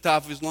screaming at the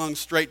top of his lungs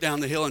straight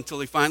down the hill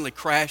until he finally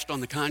crashed on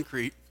the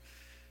concrete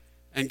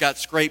and got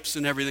scrapes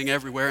and everything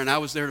everywhere. And I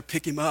was there to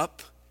pick him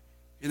up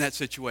in that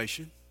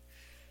situation.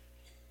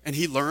 And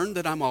he learned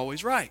that I'm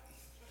always right.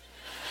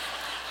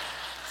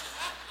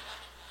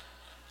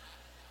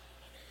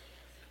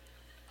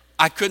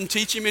 I couldn't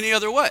teach him any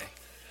other way.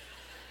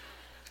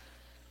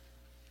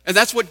 And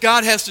that's what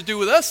God has to do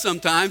with us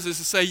sometimes, is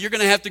to say, you're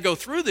going to have to go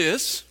through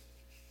this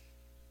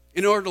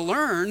in order to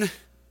learn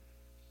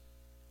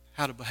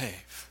how to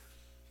behave.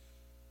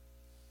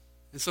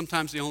 And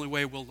sometimes the only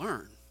way we'll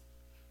learn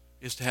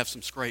is to have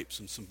some scrapes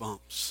and some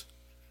bumps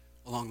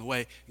along the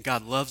way. And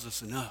God loves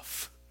us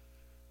enough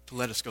to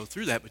let us go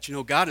through that. But you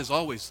know, God is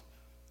always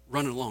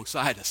running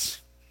alongside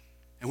us,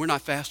 and we're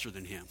not faster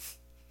than him.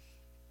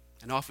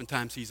 And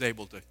oftentimes he's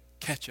able to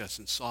catch us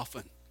and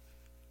soften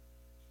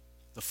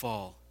the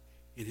fall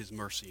in his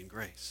mercy and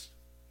grace.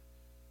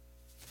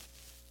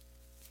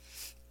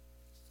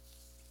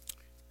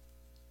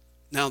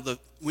 Now,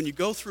 when you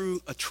go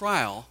through a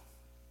trial,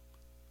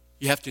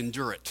 you have to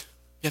endure it.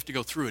 You have to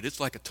go through it. It's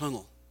like a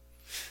tunnel.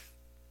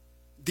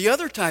 The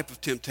other type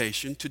of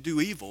temptation, to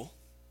do evil,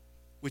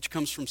 which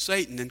comes from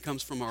Satan and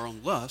comes from our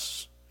own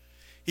lusts,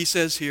 he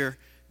says here,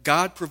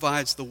 God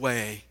provides the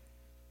way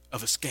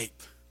of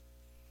escape.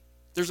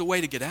 There's a way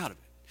to get out of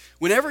it.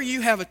 Whenever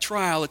you have a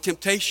trial, a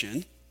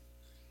temptation,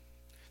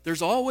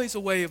 there's always a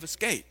way of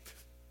escape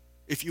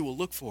if you will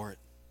look for it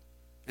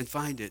and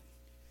find it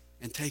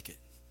and take it.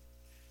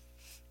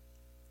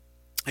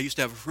 I used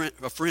to have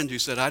a friend who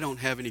said, I don't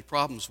have any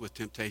problems with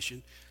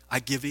temptation. I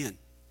give in.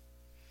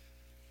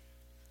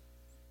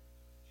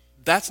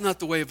 That's not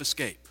the way of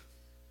escape.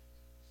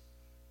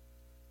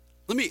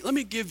 Let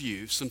me give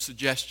you some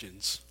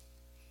suggestions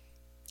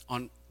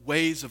on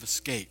ways of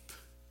escape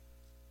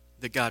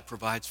that God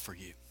provides for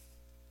you.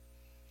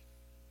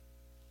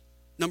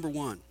 Number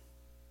one,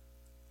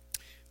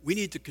 we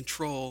need to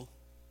control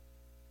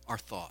our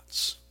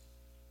thoughts.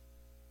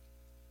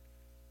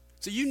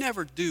 So you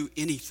never do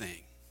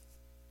anything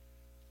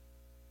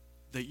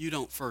that you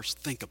don't first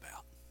think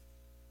about.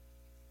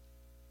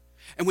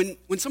 And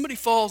when somebody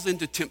falls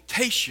into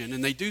temptation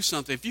and they do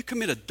something, if you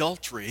commit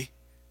adultery,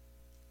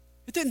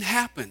 it didn't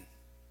happen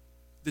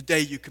the day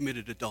you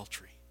committed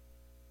adultery.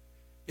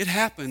 It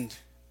happened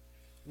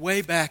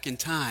way back in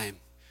time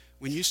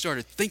when you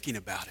started thinking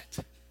about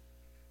it.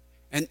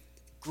 And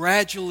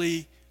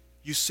gradually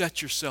you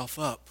set yourself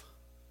up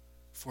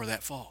for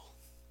that fall.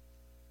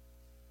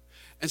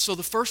 And so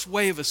the first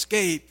way of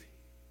escape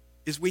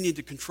is we need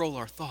to control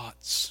our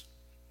thoughts.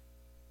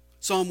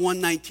 Psalm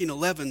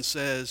 119:11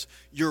 says,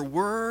 your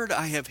word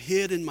I have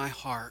hid in my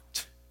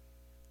heart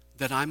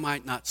that I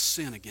might not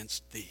sin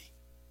against thee.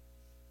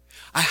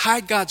 I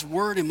hide God's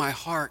word in my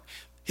heart,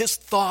 his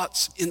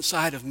thoughts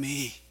inside of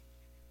me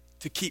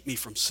to keep me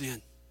from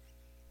sin.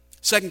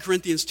 2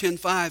 Corinthians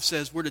 10:5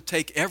 says we're to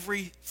take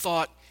every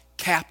thought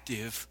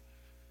captive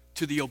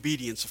to the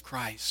obedience of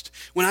Christ.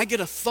 When I get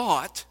a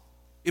thought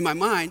in my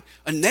mind,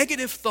 a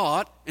negative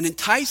thought, an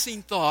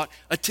enticing thought,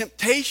 a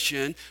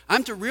temptation,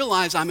 I'm to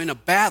realize I'm in a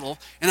battle,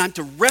 and I'm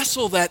to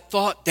wrestle that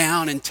thought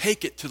down and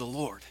take it to the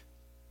Lord.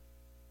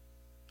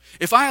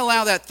 If I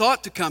allow that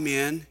thought to come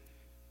in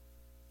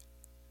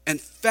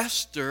and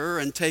fester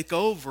and take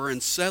over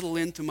and settle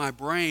into my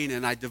brain,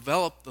 and I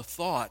develop the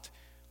thought,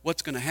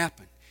 what's going to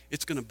happen?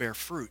 It's going to bear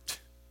fruit,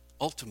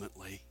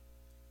 ultimately,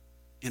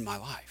 in my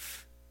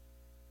life.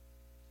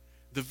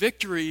 The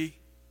victory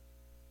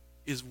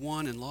is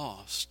won and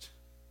lost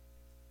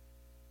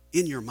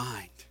in your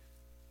mind.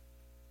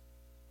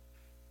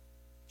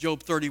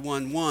 Job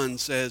 31:1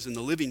 says in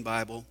the Living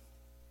Bible,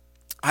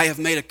 I have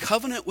made a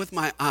covenant with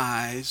my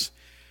eyes.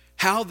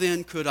 How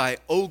then could I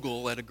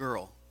ogle at a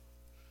girl?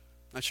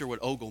 Not sure what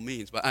ogle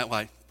means, but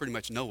I pretty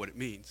much know what it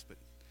means, but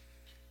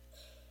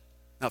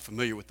not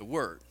familiar with the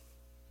word.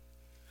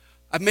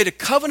 I've made a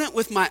covenant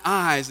with my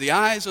eyes. The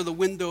eyes are the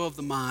window of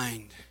the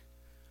mind.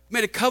 I've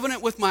made a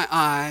covenant with my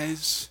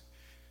eyes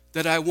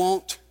that I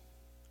won't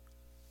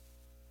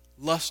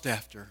lust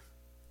after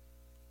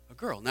a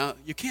girl. Now,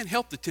 you can't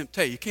help the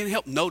temptation. You can't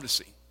help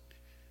noticing.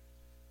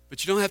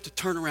 But you don't have to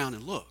turn around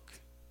and look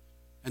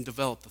and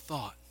develop the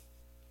thought.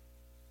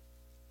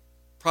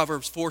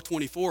 Proverbs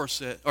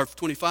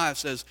 4:25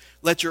 says,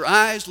 "Let your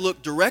eyes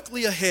look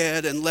directly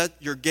ahead and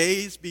let your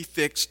gaze be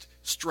fixed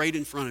straight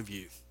in front of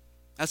you."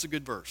 That's a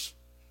good verse.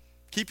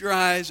 Keep your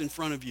eyes in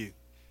front of you.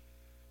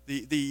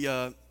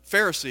 The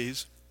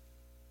Pharisees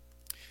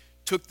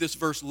took this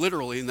verse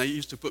literally, and they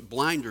used to put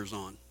blinders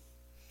on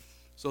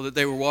so that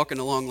they were walking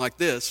along like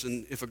this,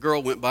 and if a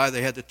girl went by,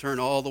 they had to turn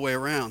all the way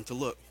around to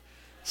look.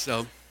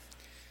 So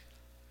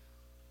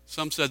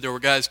some said there were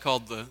guys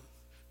called the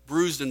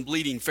bruised and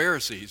bleeding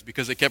Pharisees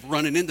because they kept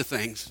running into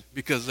things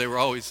because they were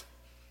always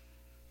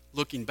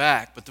looking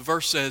back. But the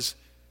verse says,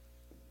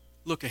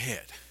 look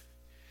ahead.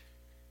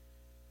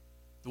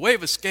 The way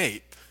of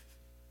escape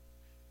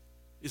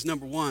is,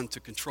 number one, to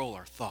control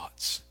our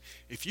thoughts.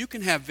 If you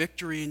can have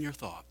victory in your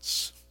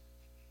thoughts,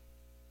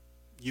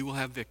 you will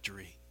have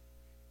victory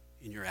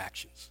in your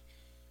actions.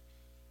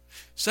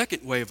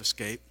 Second way of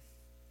escape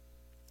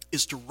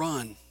is to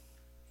run.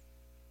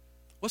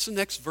 What's the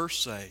next verse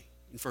say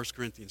in 1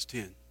 Corinthians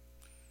 10?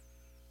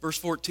 Verse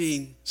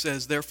 14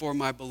 says, "Therefore,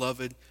 my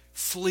beloved,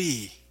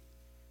 flee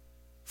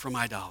from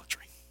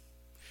idolatry."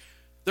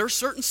 There are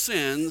certain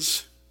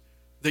sins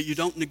that you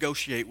don't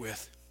negotiate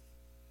with.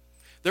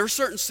 There are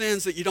certain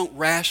sins that you don't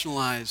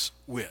rationalize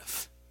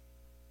with.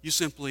 You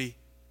simply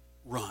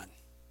run.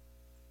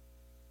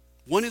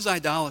 One is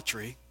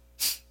idolatry.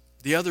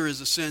 The other is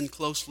a sin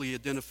closely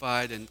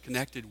identified and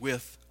connected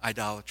with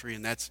idolatry,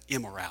 and that's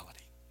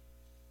immorality.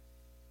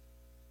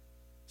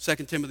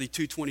 2 Timothy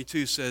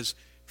 2:22 says,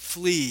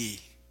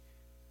 "Flee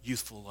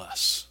youthful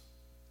lusts."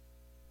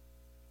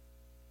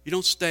 You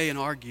don't stay and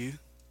argue.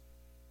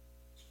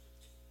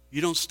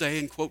 You don't stay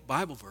and quote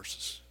Bible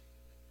verses.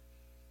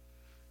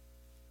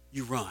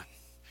 You run.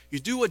 You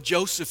do what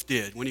Joseph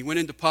did when he went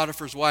into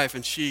Potiphar's wife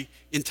and she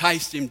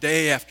enticed him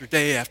day after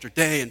day after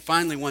day, and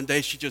finally one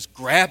day she just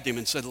grabbed him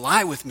and said,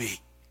 "Lie with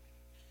me."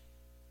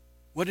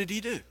 What did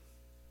he do?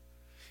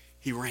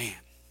 He ran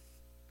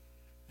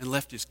and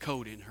left his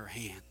coat in her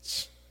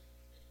hands.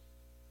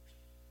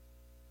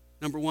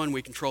 Number one,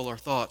 we control our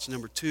thoughts.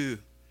 Number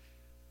two,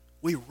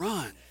 we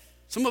run.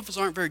 Some of us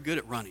aren't very good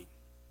at running.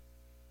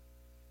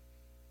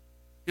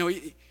 You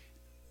know,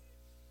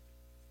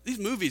 these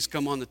movies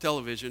come on the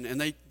television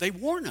and they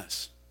warn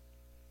us.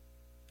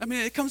 I mean,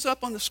 it comes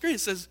up on the screen.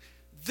 It says,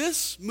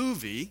 this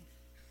movie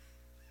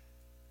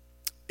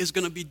is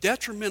going to be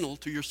detrimental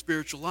to your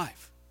spiritual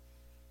life.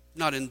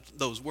 Not in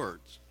those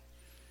words.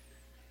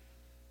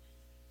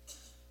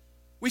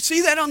 We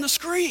see that on the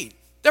screen.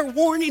 They're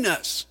warning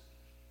us.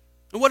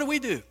 And what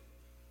do?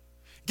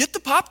 Get the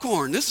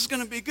popcorn. This is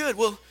going to be good.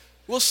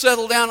 We'll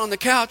settle down on the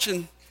couch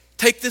and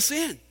take this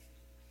in.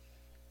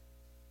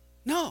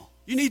 No,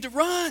 you need to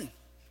run.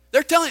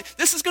 They're telling you,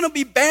 this is going to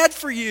be bad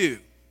for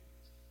you.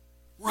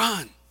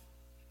 Run.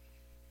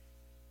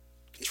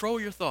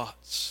 Control your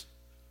thoughts.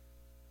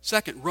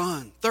 Second,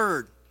 run.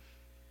 Third,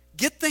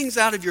 get things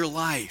out of your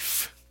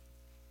life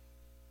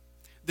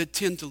that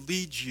tend to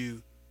lead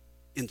you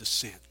into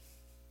sin.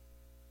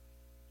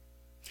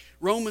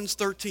 Romans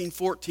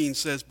 13:14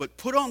 says, "But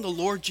put on the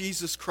Lord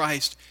Jesus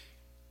Christ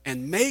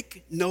and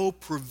make no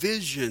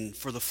provision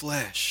for the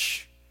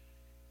flesh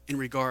in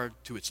regard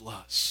to its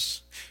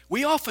lusts."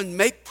 We often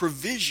make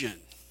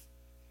provision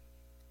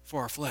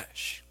for our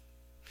flesh.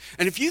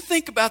 And if you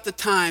think about the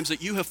times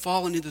that you have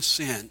fallen into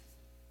sin,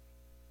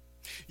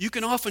 you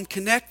can often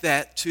connect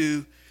that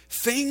to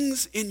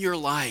things in your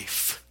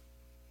life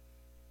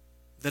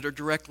that are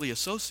directly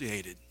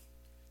associated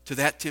to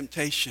that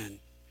temptation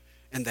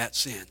and that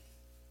sin.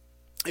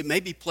 It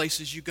may be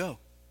places you go.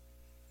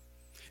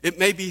 It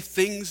may be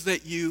things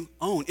that you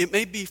own. It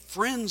may be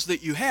friends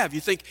that you have.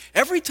 You think,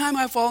 every time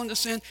I fall into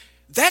sin,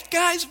 that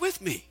guy's with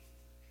me.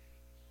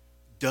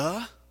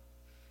 Duh.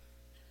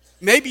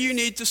 Maybe you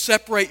need to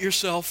separate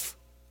yourself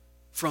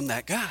from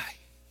that guy.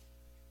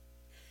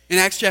 In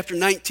Acts chapter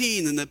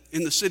 19,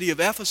 in the city of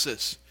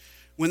Ephesus,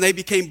 when they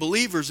became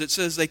believers, it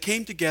says they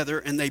came together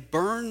and they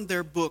burned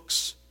their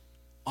books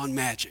on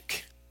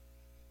magic.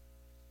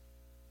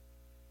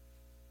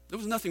 There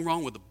was nothing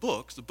wrong with the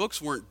books. The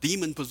books weren't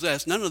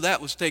demon-possessed. None of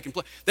that was taking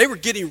place. They were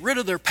getting rid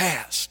of their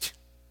past.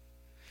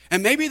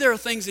 And maybe there are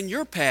things in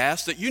your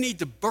past that you need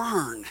to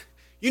burn.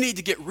 You need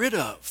to get rid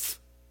of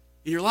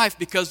in your life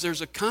because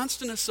there's a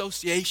constant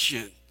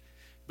association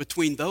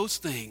between those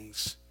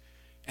things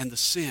and the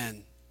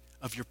sin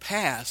of your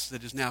past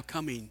that is now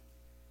coming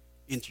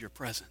into your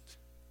present.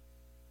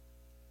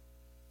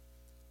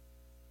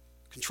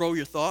 Control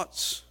your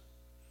thoughts.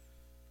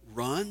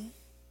 Run.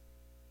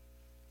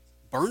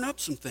 Burn up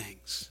some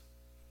things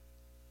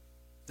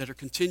that are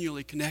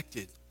continually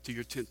connected to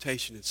your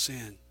temptation and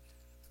sin.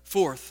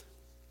 Fourth,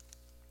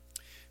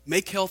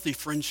 make healthy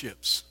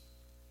friendships.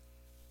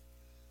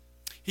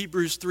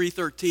 Hebrews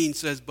 3:13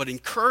 says, "But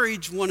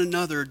encourage one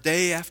another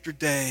day after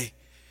day,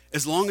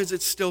 as long as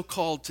it's still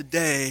called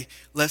today,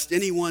 lest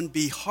anyone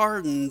be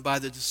hardened by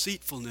the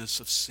deceitfulness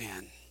of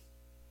sin."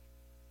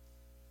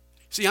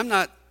 See, I'm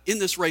not in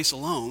this race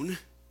alone.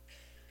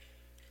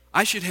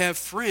 I should have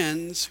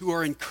friends who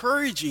are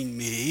encouraging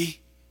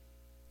me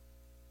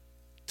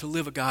to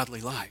live a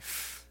godly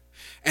life.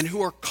 and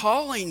who are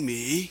calling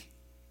me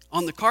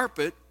on the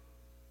carpet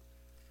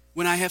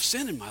when I have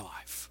sin in my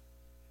life.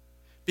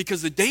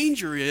 Because the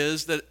danger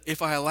is that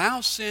if I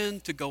allow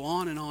sin to go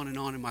on and on and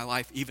on in my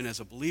life, even as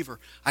a believer,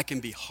 I can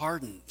be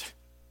hardened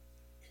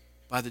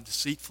by the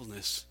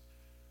deceitfulness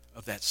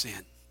of that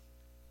sin.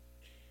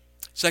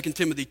 2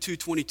 Timothy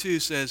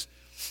 2:22 says,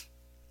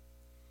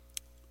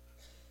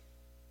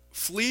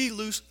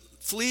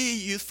 flee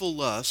youthful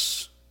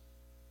lusts,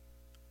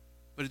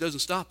 but it doesn't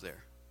stop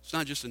there. It's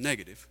not just a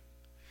negative.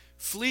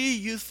 Flee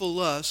youthful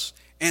lusts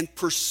and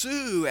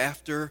pursue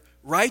after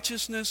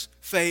righteousness,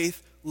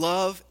 faith,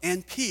 love,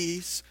 and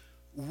peace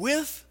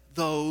with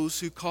those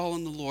who call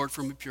on the Lord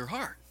from a pure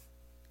heart.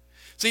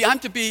 See, I'm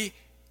to be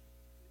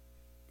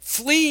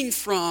fleeing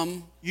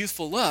from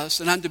youthful lusts,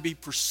 and I'm to be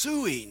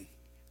pursuing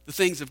the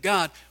things of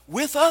God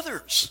with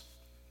others.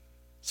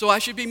 So I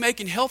should be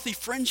making healthy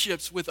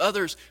friendships with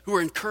others who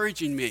are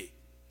encouraging me.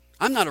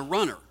 I'm not a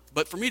runner,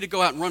 but for me to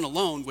go out and run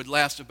alone would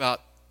last it'd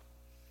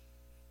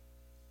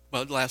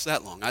last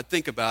that long. I'd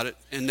think about it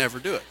and never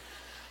do it.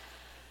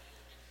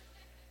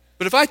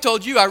 But if I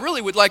told you I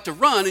really would like to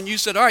run, and you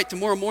said, all right,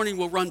 tomorrow morning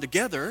we'll run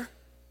together,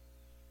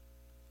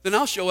 then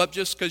I'll show up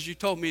just because you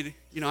told me to,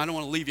 I don't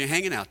want to leave you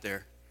hanging out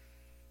there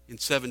in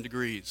 7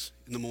 degrees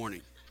in the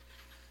morning.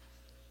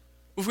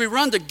 If we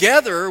run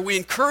together, we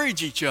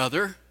encourage each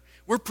other.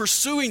 We're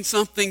pursuing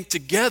something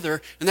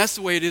together, and that's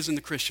the way it is in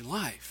the Christian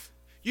life.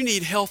 You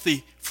need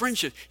healthy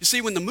friendship. You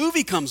see, when the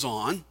movie comes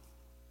on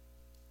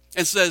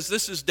and says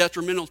this is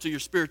detrimental to your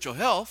spiritual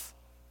health,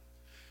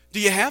 do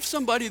you have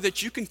somebody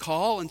that you can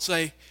call and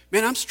say,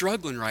 man, I'm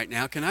struggling right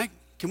now. Can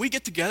we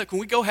get together? Can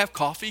we go have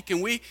coffee?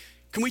 Can we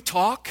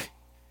talk?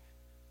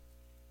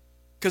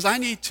 Because I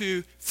need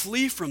to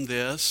flee from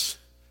this,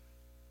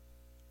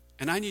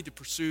 and I need to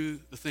pursue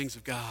the things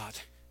of God.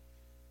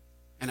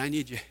 And I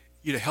need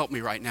you to help me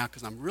right now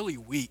because I'm really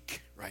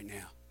weak right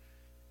now.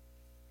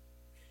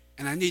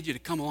 And I need you to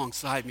come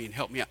alongside me and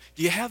help me out.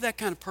 Do you have that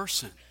kind of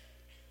person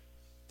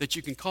that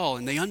you can call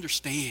and they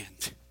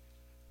understand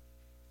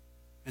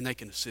and they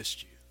can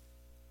assist you?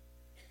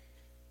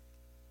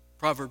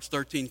 Proverbs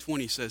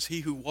 13:20 says,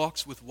 he who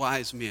walks with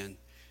wise men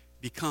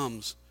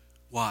becomes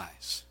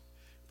wise,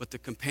 but the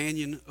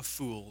companion of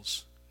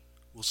fools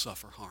will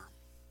suffer harm.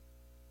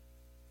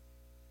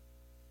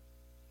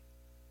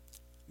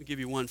 Let me give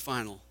you one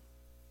final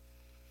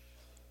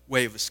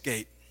way of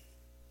escape,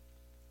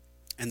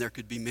 and there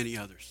could be many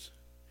others.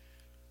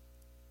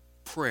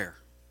 Prayer.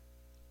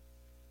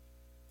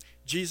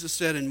 Jesus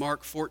said in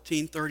Mark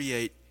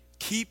 14:38,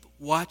 keep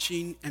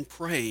watching and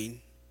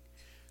praying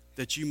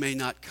that you may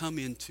not come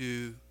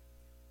into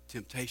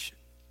temptation.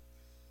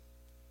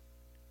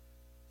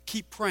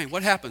 Keep praying.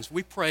 What happens?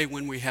 We pray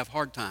when we have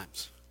hard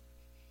times.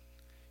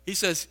 He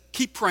says,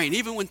 keep praying.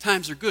 Even when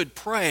times are good,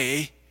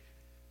 pray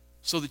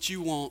so that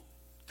you won't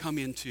come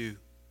into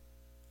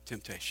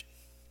temptation.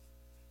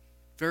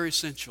 Very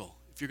essential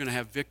if you're going to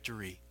have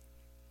victory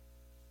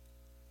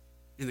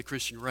in the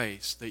Christian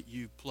race, that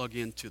you plug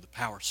into the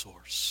power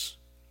source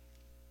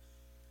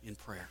in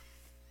prayer.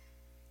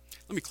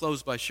 Let me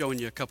close by showing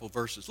you a couple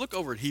verses. Look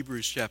over at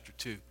Hebrews chapter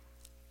 2.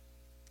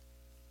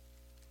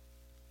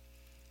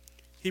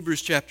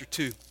 Hebrews chapter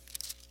 2.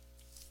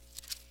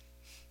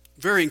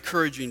 Very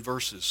encouraging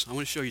verses. I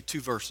want to show you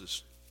 2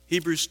 verses.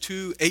 Hebrews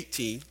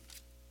 2:18,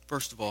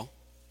 first of all.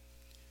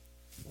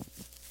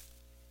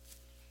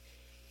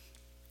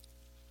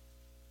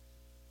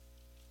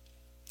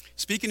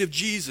 Speaking of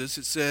Jesus,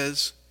 it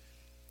says,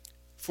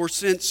 for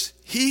since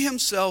he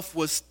himself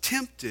was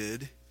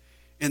tempted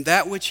in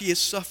that which he has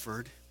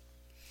suffered,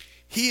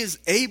 he is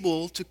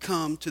able to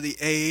come to the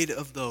aid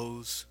of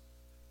those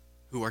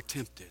who are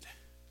tempted.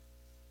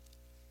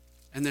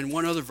 And then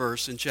one other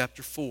verse in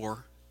chapter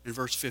 4, in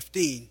verse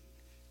 15.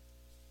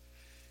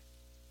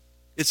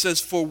 It says,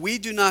 for we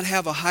do not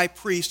have a high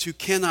priest who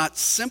cannot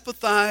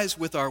sympathize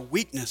with our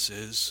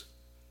weaknesses,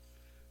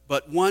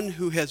 but one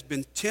who has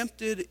been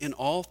tempted in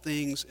all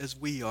things as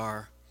we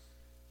are,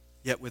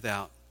 yet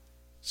without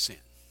sin.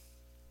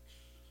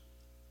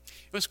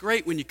 It's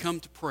great when you come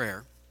to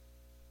prayer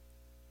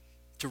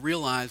to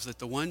realize that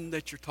the one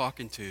that you're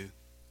talking to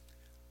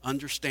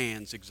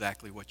understands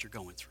exactly what you're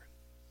going through.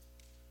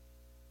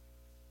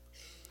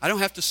 I don't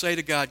have to say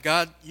to God,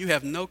 God, you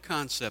have no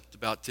concept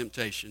about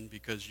temptation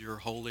because you're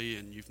holy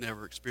and you've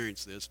never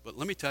experienced this, but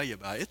let me tell you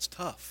about it. It's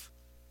tough.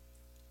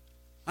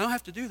 I don't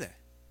have to do that.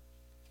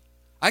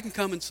 I can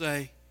come and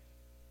say,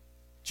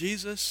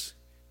 Jesus,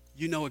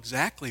 you know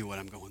exactly what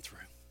I'm going through.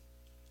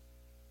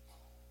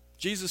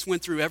 Jesus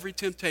went through every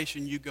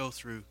temptation you go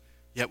through,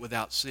 yet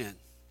without sin.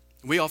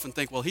 And we often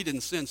think, well, he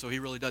didn't sin, so he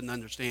really doesn't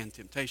understand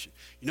temptation.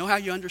 You know how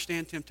you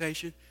understand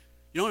temptation?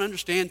 You don't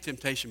understand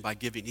temptation by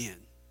giving in.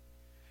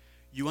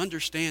 You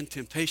understand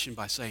temptation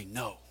by saying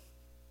no.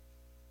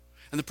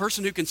 And the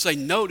person who can say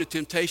no to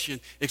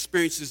temptation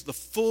experiences the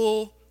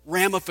full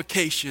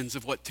ramifications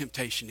of what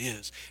temptation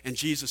is. And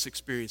Jesus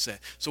experienced that.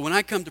 So when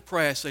I come to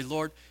pray, I say,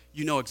 Lord,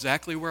 you know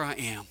exactly where I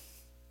am.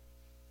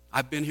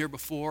 I've been here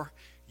before.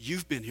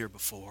 You've been here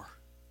before.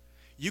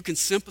 You can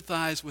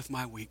sympathize with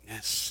my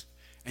weakness.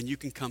 and you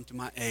can come to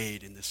my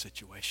aid in this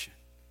situation.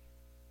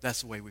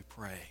 That's the way we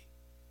pray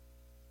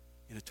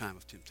in a time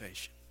of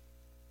temptation.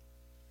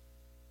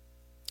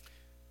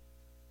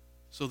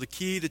 So the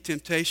key to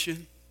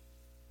temptation,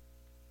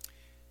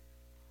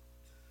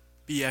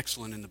 be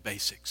excellent in the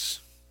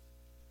basics.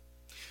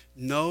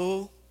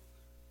 Know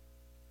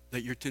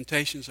that your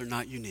temptations are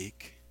not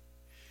unique.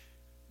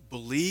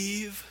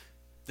 Believe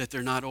that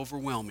they're not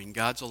overwhelming.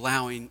 God's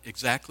allowing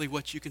exactly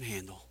what you can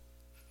handle.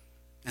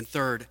 And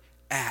third,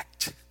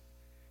 act,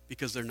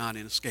 because they're not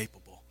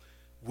inescapable.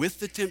 With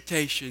the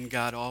temptation,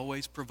 God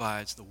always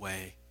provides the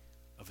way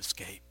of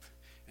escape.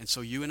 And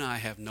so you and I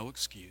have no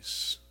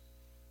excuse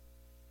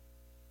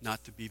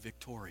not to be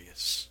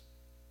victorious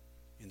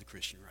in the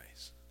Christian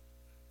race.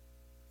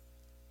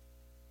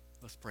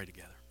 Let's pray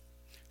together.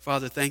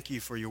 Father, thank you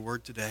for your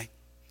word today.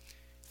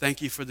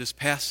 Thank you for this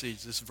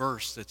passage, this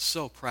verse that's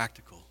so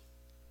practical.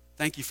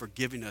 Thank you for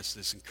giving us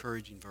this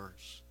encouraging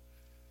verse.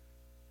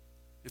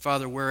 And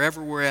Father,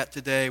 wherever we're at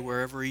today,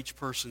 wherever each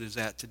person is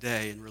at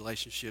today in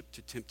relationship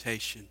to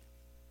temptation,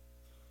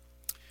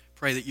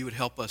 pray that you would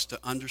help us to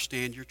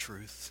understand your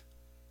truth,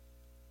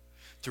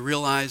 to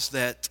realize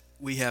that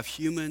we have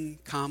human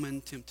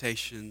common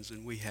temptations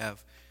and we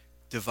have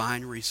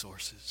divine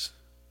resources.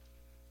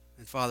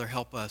 And Father,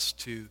 help us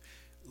to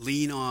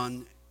lean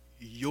on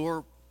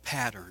your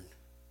pattern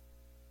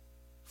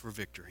for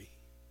victory.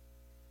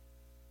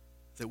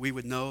 That we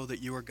would know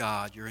that you are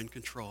God, you're in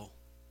control.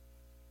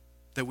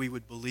 That we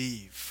would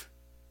believe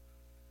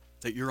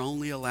that you're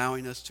only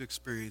allowing us to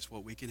experience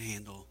what we can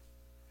handle.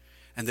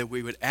 And that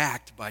we would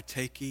act by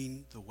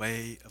taking the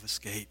way of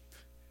escape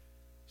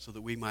so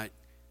that we might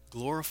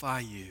glorify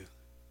you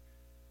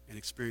and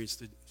experience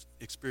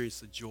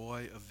the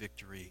joy of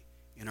victory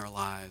in our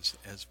lives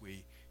as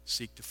we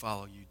seek to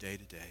follow you day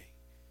to day.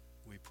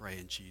 We pray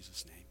in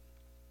Jesus' name.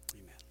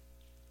 Amen.